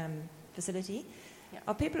public facility. Yep.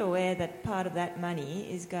 Are people aware that part of that money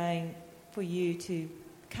is going for you to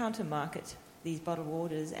counter-market these bottled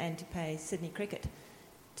waters and to pay Sydney Cricket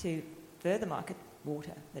to further market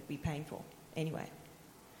water that we're paying for anyway?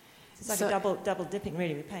 It's like a double dipping,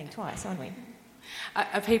 really. We're paying twice, aren't we?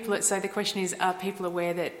 So the question is, are people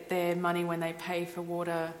aware that their money when they pay for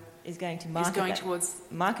water... is going to towards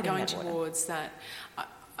marketing going towards that.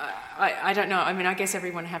 I don't know. I mean, I guess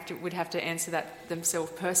everyone would have to answer that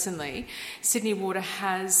themselves personally. Sydney Water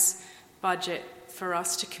has budget for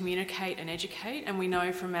us to communicate and educate, and we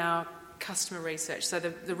know from our customer research. So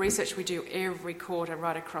the research we do every quarter,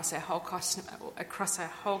 right across our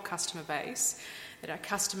whole customer base, that our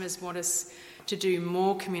customers want us to do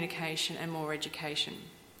more communication and more education.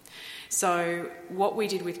 So what we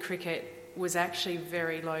did with cricket was actually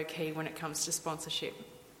very low key when it comes to sponsorship,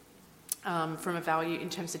 from a value, in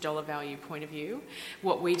terms of dollar value point of view.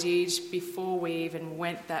 What we did before we even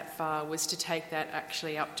went that far was to take that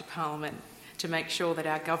actually up to Parliament to make sure that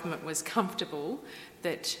our government was comfortable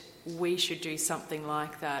that we should do something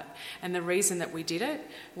like that. And the reason that we did it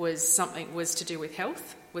was to do with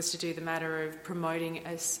health, was to do the matter of promoting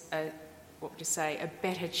a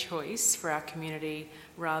better choice for our community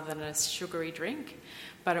rather than a sugary drink.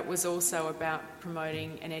 But it was also about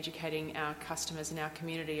promoting and educating our customers and our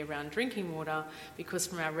community around drinking water, because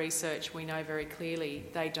from our research we know very clearly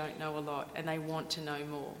they don't know a lot and they want to know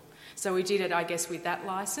more. So we did it, I guess, with that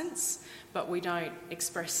licence, but we don't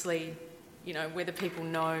expressly, whether people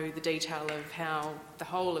know the detail of how the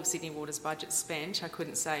whole of Sydney Water's budget's spent, I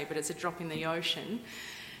couldn't say, but it's a drop in the ocean.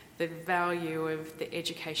 The value of the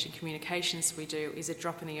education communications we do is a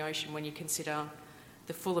drop in the ocean when you consider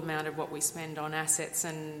the full amount of what we spend on assets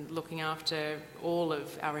and looking after all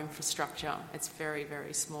of our infrastructure. It's very,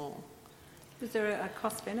 very small. Was there a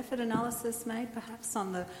cost-benefit analysis made, perhaps,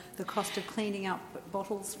 on the cost of cleaning up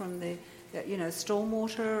bottles from the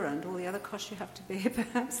stormwater and all the other costs you have to bear,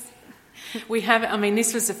 perhaps? We have. I mean,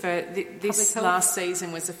 this was this last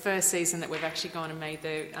season was the first season that we've actually gone and made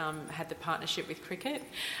had the partnership with cricket.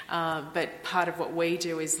 But part of what we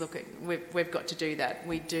do is look at. We've got to do that.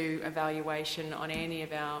 We do evaluation on any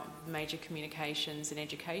of our major communications and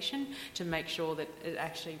education to make sure that it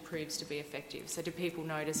actually proves to be effective. So, do people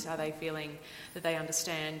notice? Are they feeling that they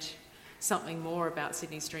understand something more about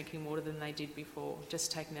Sydney's drinking water than they did before?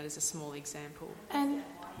 Just taking that as a small example. And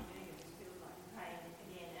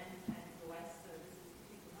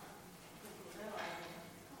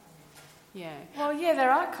yeah. Well, yeah, there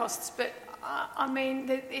are costs, but I mean,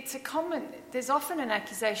 there's often an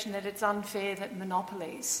accusation that it's unfair that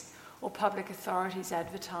monopolies or public authorities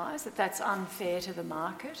advertise, that that's unfair to the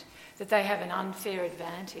market, that they have an unfair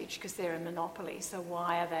advantage because they're a monopoly, so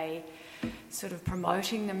why are they sort of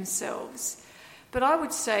promoting themselves? But I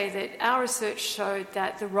would say that our research showed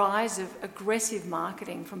that the rise of aggressive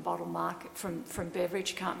marketing from from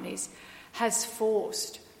beverage companies has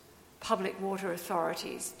forced public water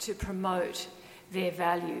authorities to promote their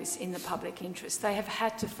values in the public interest. They have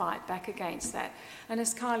had to fight back against that. And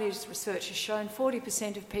as Kylie's research has shown,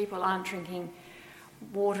 40% of people aren't drinking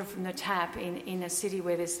water from the tap in a city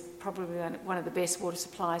where there's probably one of the best water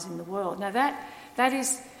supplies in the world. Now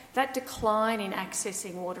that decline in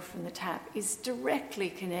accessing water from the tap is directly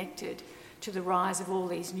connected to the rise of all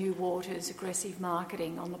these new waters, aggressive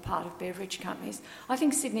marketing on the part of beverage companies. I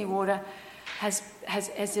think Sydney Water has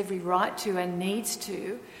every right to and needs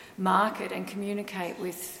to market and communicate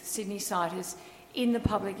with Sydney-siders in the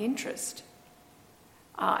public interest.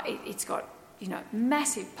 It's got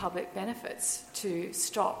massive public benefits to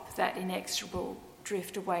stop that inexorable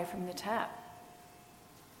drift away from the tap.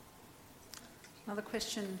 Another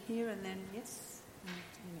question here and then, yes?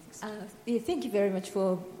 Thank you very much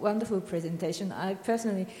for a wonderful presentation. I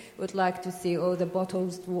personally would like to see all the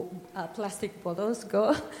bottles, plastic bottles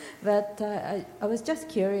go, but I was just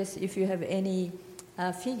curious if you have any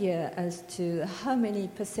figure as to how many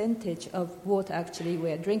percentage of water actually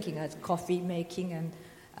we're drinking as coffee making and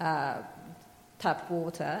tap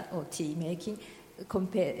water or tea making,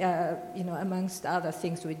 amongst other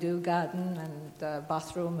things we do, garden and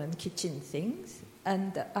bathroom and kitchen things.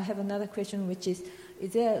 And I have another question, which is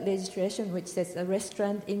there legislation which says a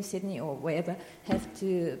restaurant in Sydney or wherever have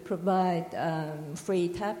to provide free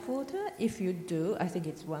tap water? If you do, I think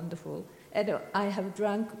it's wonderful. And I have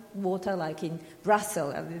drunk water like in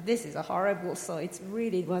Brussels. I mean, this is horrible, so it's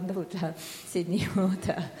really wonderful to have Sydney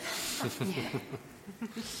water.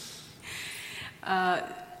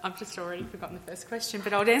 I've just already forgotten the first question,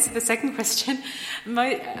 but I'll answer the second question.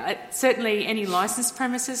 Certainly any licensed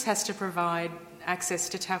premises has to provide access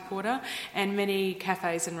to tap water, and many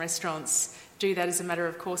cafes and restaurants do that as a matter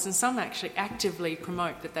of course, and some actually actively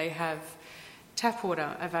promote that they have tap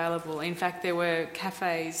water available. In fact, there were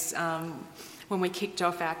cafes, when we kicked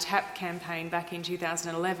off our TAP campaign back in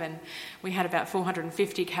 2011, we had about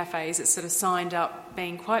 450 cafes that sort of signed up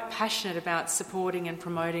being quite passionate about supporting and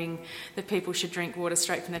promoting that people should drink water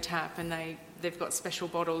straight from the tap, and they've got special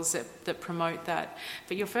bottles that promote that.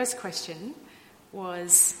 But your first question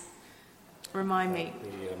was, remind me.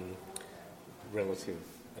 The relative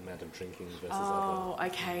amount of drinking versus other. Oh,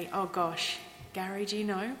 okay. Oh, gosh. Gary, do you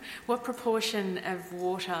know? What proportion of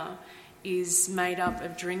water is made up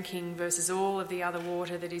of drinking versus all of the other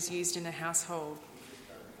water that is used in a household?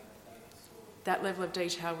 That level of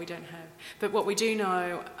detail we don't have. But what we do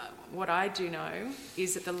know, what I do know,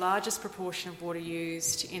 is that the largest proportion of water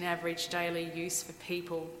used in average daily use for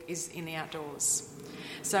people is in the outdoors.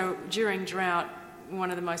 So during drought, one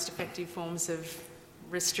of the most effective forms of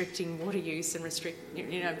restricting water use and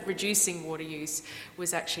reducing water use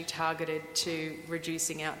was actually targeted to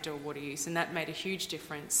reducing outdoor water use, and that made a huge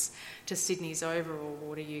difference to Sydney's overall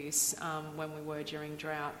water use when we were during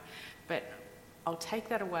drought. But I'll take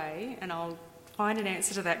that away and I'll find an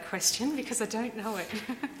answer to that question because I don't know it.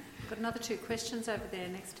 I've got another two questions over there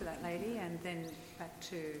next to that lady, and then back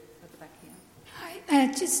to at the back here.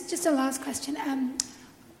 Hi, just a last question.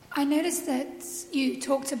 I noticed that you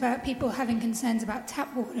talked about people having concerns about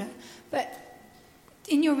tap water, but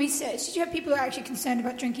in your research, did you have people who are actually concerned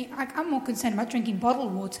about drinking? I'm more concerned about drinking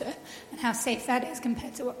bottled water and how safe that is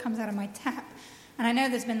compared to what comes out of my tap. And I know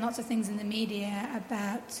there's been lots of things in the media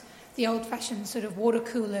about the old-fashioned sort of water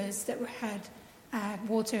coolers that had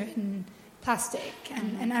water in plastic,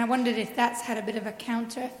 and I wondered if that's had a bit of a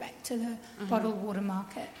counter effect to the bottled water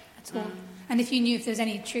market at all, and if you knew if there's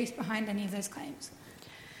any truth behind any of those claims.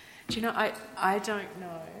 Do you know, I don't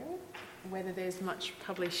know whether there's much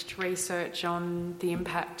published research on the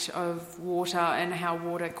impact of water and how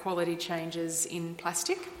water quality changes in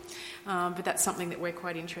plastic, but that's something that we're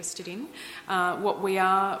quite interested in. What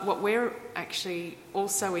we're actually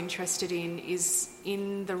also interested in is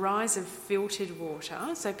in the rise of filtered water.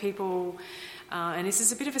 So people, and this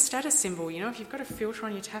is a bit of a status symbol, if you've got a filter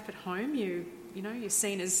on your tap at home, you're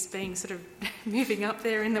seen as being sort of moving up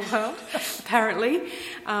there in the world, apparently.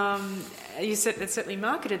 It's certainly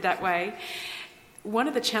marketed that way. One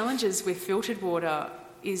of the challenges with filtered water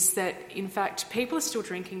is that, in fact, people are still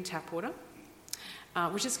drinking tap water,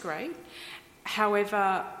 which is great.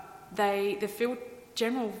 However, we're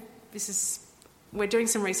doing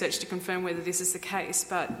some research to confirm whether this is the case,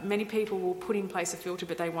 but many people will put in place a filter,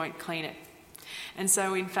 but they won't clean it. And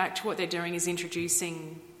so, in fact, what they're doing is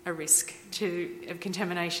introducing a risk of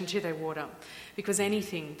contamination to their water, because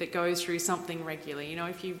anything that goes through something regularly,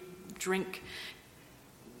 if you drink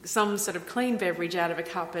some sort of clean beverage out of a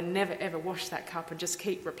cup and never ever wash that cup and just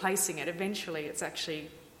keep replacing it, eventually it's actually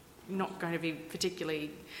not going to be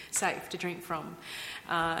particularly safe to drink from.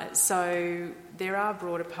 So there are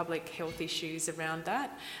broader public health issues around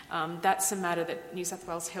that. That's a matter that New South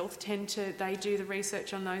Wales Health they do the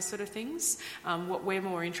research on those sort of things. What we're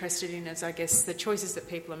more interested in is, I guess, the choices that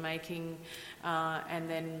people are making, and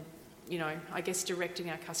then, I guess directing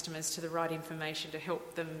our customers to the right information to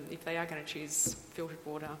help them if they are going to choose filtered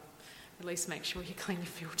water. At least make sure you clean your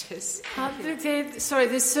filters.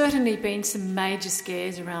 There's certainly been some major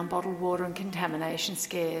scares around bottled water and contamination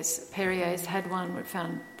scares. Perrier's had one where it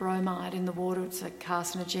found bromide in the water. It's a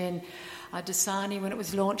carcinogen. Dasani, when it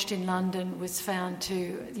was launched in London, was found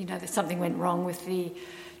to, that something went wrong with the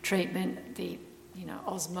treatment, the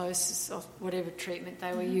osmosis or whatever treatment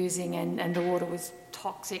they were using, and the water was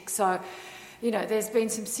toxic. So, there's been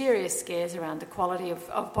some serious scares around the quality of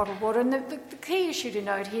bottled water. And the key issue to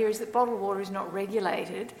note here is that bottled water is not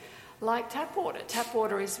regulated like tap water. Tap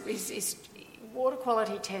water is water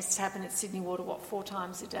quality tests happen at Sydney Water, 4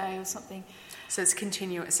 times a day or something? So it's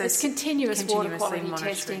continuous. So it's continuous water quality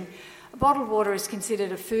testing. Bottled water is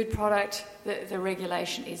considered a food product. The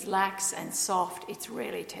regulation is lax and soft. It's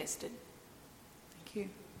rarely tested. Thank you.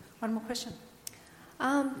 One more question.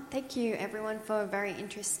 Thank you, everyone, for very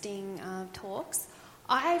interesting talks.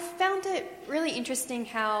 I found it really interesting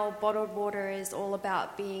how bottled water is all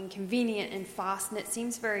about being convenient and fast, and it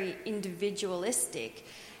seems very individualistic.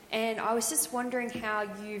 And I was just wondering how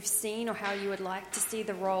you've seen or how you would like to see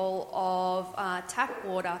the role of tap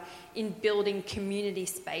water in building community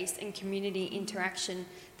space and community interaction.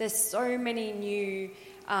 There's so many new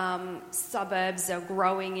suburbs are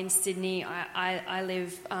growing in Sydney. I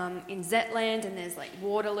live in Zetland, and there's like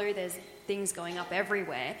Waterloo, there's things going up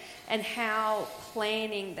everywhere, and how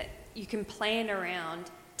planning that you can plan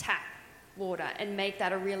around tap water and make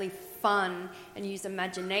that a really fun and use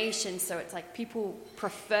imagination, so it's like people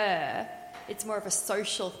prefer, it's more of a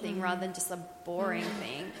social thing rather than just a boring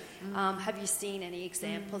thing. Have you seen any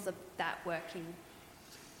examples of that working?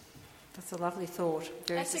 That's a lovely thought.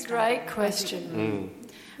 That's a great question.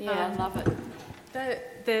 Yeah, I love it.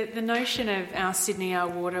 The notion of our Sydney, our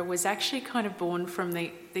water, was actually kind of born from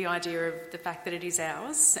the idea of the fact that it is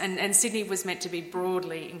ours. And Sydney was meant to be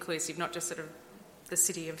broadly inclusive, not just sort of the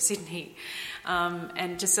city of Sydney,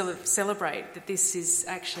 and to celebrate that this is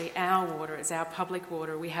actually our water, it's our public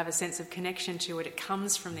water. We have a sense of connection to it. It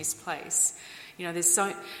comes from this place. You know,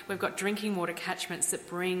 we've got drinking water catchments that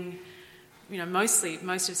bring, you know, most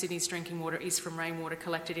of Sydney's drinking water is from rainwater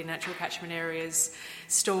collected in natural catchment areas,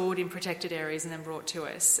 stored in protected areas and then brought to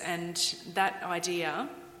us. And that idea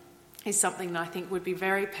is something that I think would be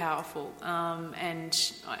very powerful. And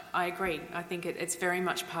I agree. I think it's very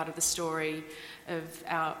much part of the story of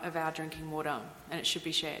our drinking water, and it should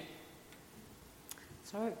be shared.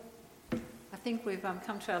 So, I think we've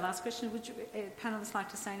come to our last question. Would you panellists like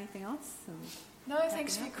to say anything else? No,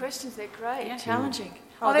 thanks for your questions. They're great. Yeah. Challenging.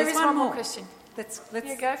 Oh, there is one more question. Let's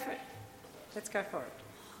go for it. Let's go for it.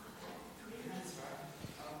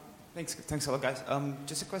 Thanks a lot, guys.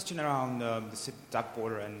 Just a question around the tap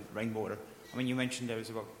water and rainwater. I mean, you mentioned there is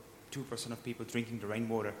about 2% of people drinking the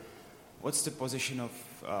rainwater. What's the position of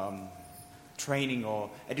training or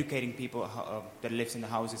educating people that live in the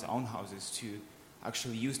houses, own houses, to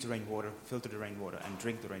actually use the rainwater, filter the rainwater, and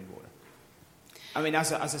drink the rainwater? I mean,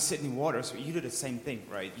 as a Sydney Water, so you do the same thing,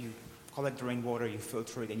 right? You collect the rainwater, you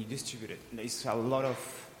filter it, and you distribute it. And there's a lot of,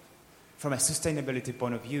 from a sustainability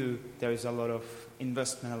point of view, there is a lot of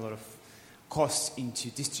investment, a lot of costs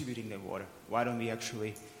into distributing the water. Why don't we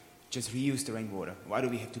actually just reuse the rainwater? Why do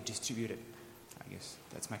we have to distribute it? I guess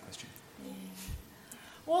that's my question. Yeah.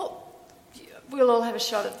 Well, we'll all have a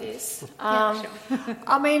shot at this.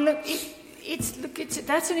 I mean, look,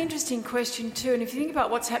 that's an interesting question too. And if you think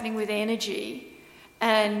about what's happening with energy,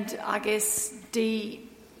 and I guess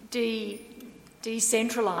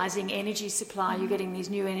decentralising energy supply, you're getting these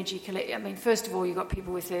new energy I mean, first of all, you've got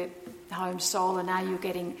people with their home solar. Now you're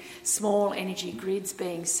getting small energy grids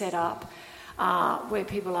being set up where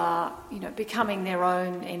people are, you know, becoming their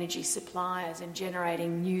own energy suppliers and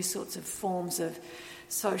generating new sorts of forms of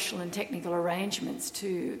social and technical arrangements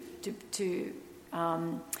to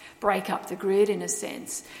break up the grid in a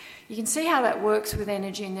sense. You can see how that works with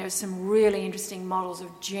energy, and there are some really interesting models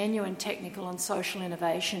of genuine technical and social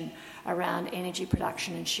innovation around energy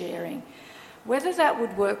production and sharing. Whether that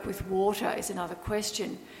would work with water is another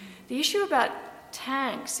question. The issue about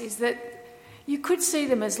tanks is that you could see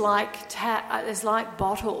them as like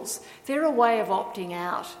bottles. They're a way of opting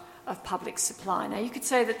out of public supply. Now, you could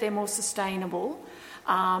say that they're more sustainable,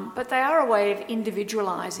 but they are a way of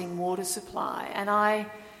individualising water supply. And I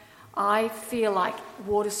feel like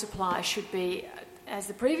water supply should be, as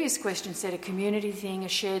the previous question said, a community thing, a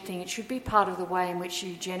shared thing. It should be part of the way in which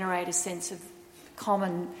you generate a sense of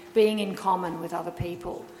being in common with other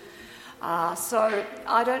people. So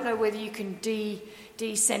I don't know whether you can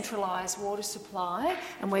decentralise water supply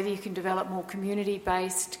and whether you can develop more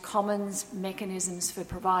community-based commons mechanisms for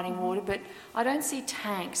providing water, but I don't see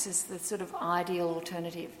tanks as the sort of ideal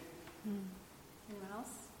alternative. Anyone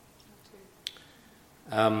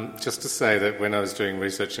else? Just to say that when I was doing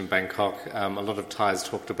research in Bangkok, a lot of Thais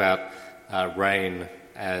talked about rain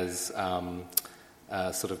as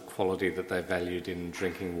sort of quality that they valued in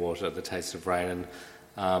drinking water, the taste of rain. And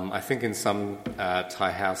I think in some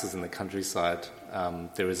Thai houses in the countryside,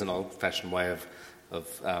 there is an old-fashioned way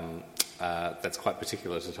of that's quite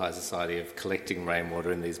particular to Thai society, of collecting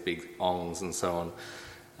rainwater in these big ongs and so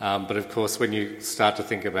on. But of course, when you start to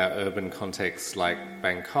think about urban contexts like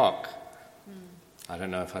Bangkok, I don't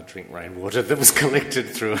know if I'd drink rainwater that was collected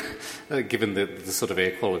through, given the sort of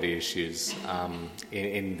air quality issues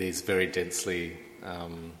in these very densely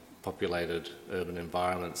populated urban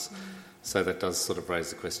environments. So that does sort of raise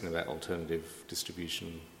the question about alternative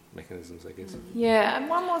distribution mechanisms, I guess. Yeah, and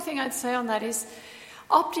one more thing I'd say on that is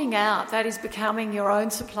opting out, that is becoming your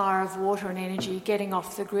own supplier of water and energy, getting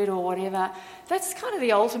off the grid or whatever, that's kind of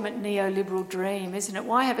the ultimate neoliberal dream, isn't it?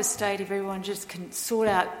 Why have a state if everyone just can sort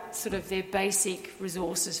out sort of their basic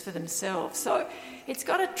resources for themselves? So it's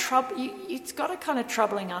got a kind of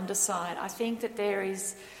troubling underside. I think that there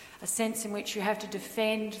is a sense in which you have to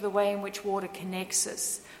defend the way in which water connects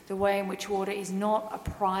us, the way in which water is not a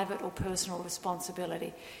private or personal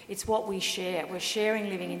responsibility. It's what we share. We're sharing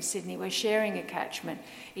living in Sydney. We're sharing a catchment.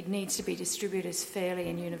 It needs to be distributed as fairly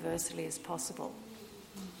and universally as possible.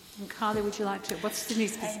 And Kylie, would you like to... What's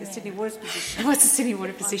Sydney Water's position? What's the Sydney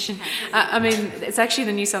Water position? I mean, it's actually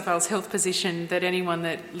the New South Wales Health position that anyone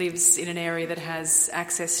that lives in an area that has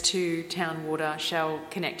access to town water shall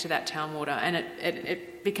connect to that town water, and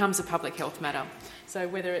it becomes a public health matter. So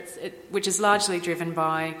whether which is largely driven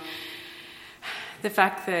by the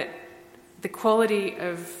fact that the quality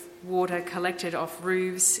of water collected off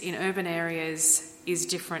roofs in urban areas is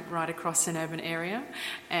different right across an urban area,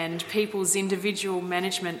 and people's individual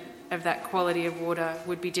management of that quality of water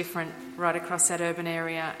would be different right across that urban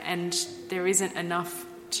area, and there isn't enough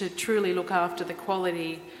to truly look after the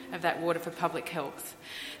quality of that water for public health.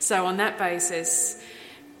 So on that basis,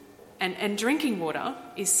 and drinking water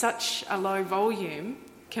is such a low volume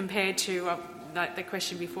compared to the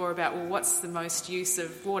question before about, well, what's the most use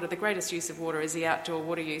of water? The greatest use of water is the outdoor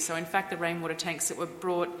water use. So in fact, the rainwater tanks that were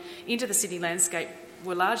brought into the Sydney landscape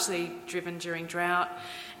were largely driven during drought,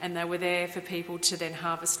 and they were there for people to then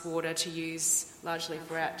harvest water to use largely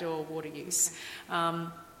for outdoor water use,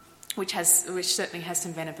 which certainly has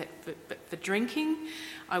some benefit. But for drinking,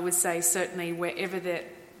 I would say certainly wherever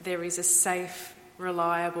there is a safe,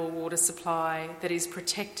 reliable water supply that is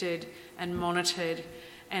protected and monitored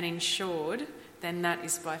and insured, then that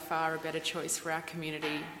is by far a better choice for our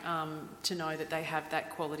community to know that they have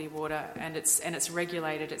that quality water, and it's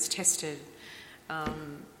regulated, it's tested,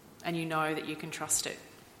 and you know that you can trust it.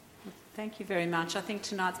 Thank you very much. I think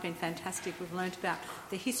tonight's been fantastic. We've learnt about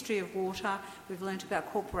the history of water, we've learnt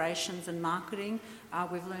about corporations and marketing,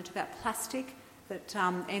 we've learnt about plastic that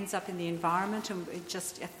ends up in the environment and it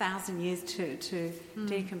just 1,000 years to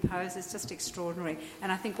decompose. It's just extraordinary.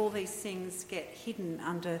 And I think all these things get hidden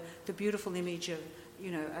under the beautiful image of,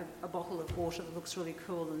 a bottle of water that looks really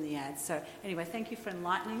cool in the ad. So anyway, thank you for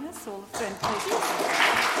enlightening us all. And please.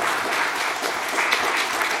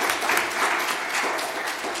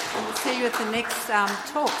 And we'll see you at the next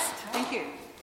talks. Thank you.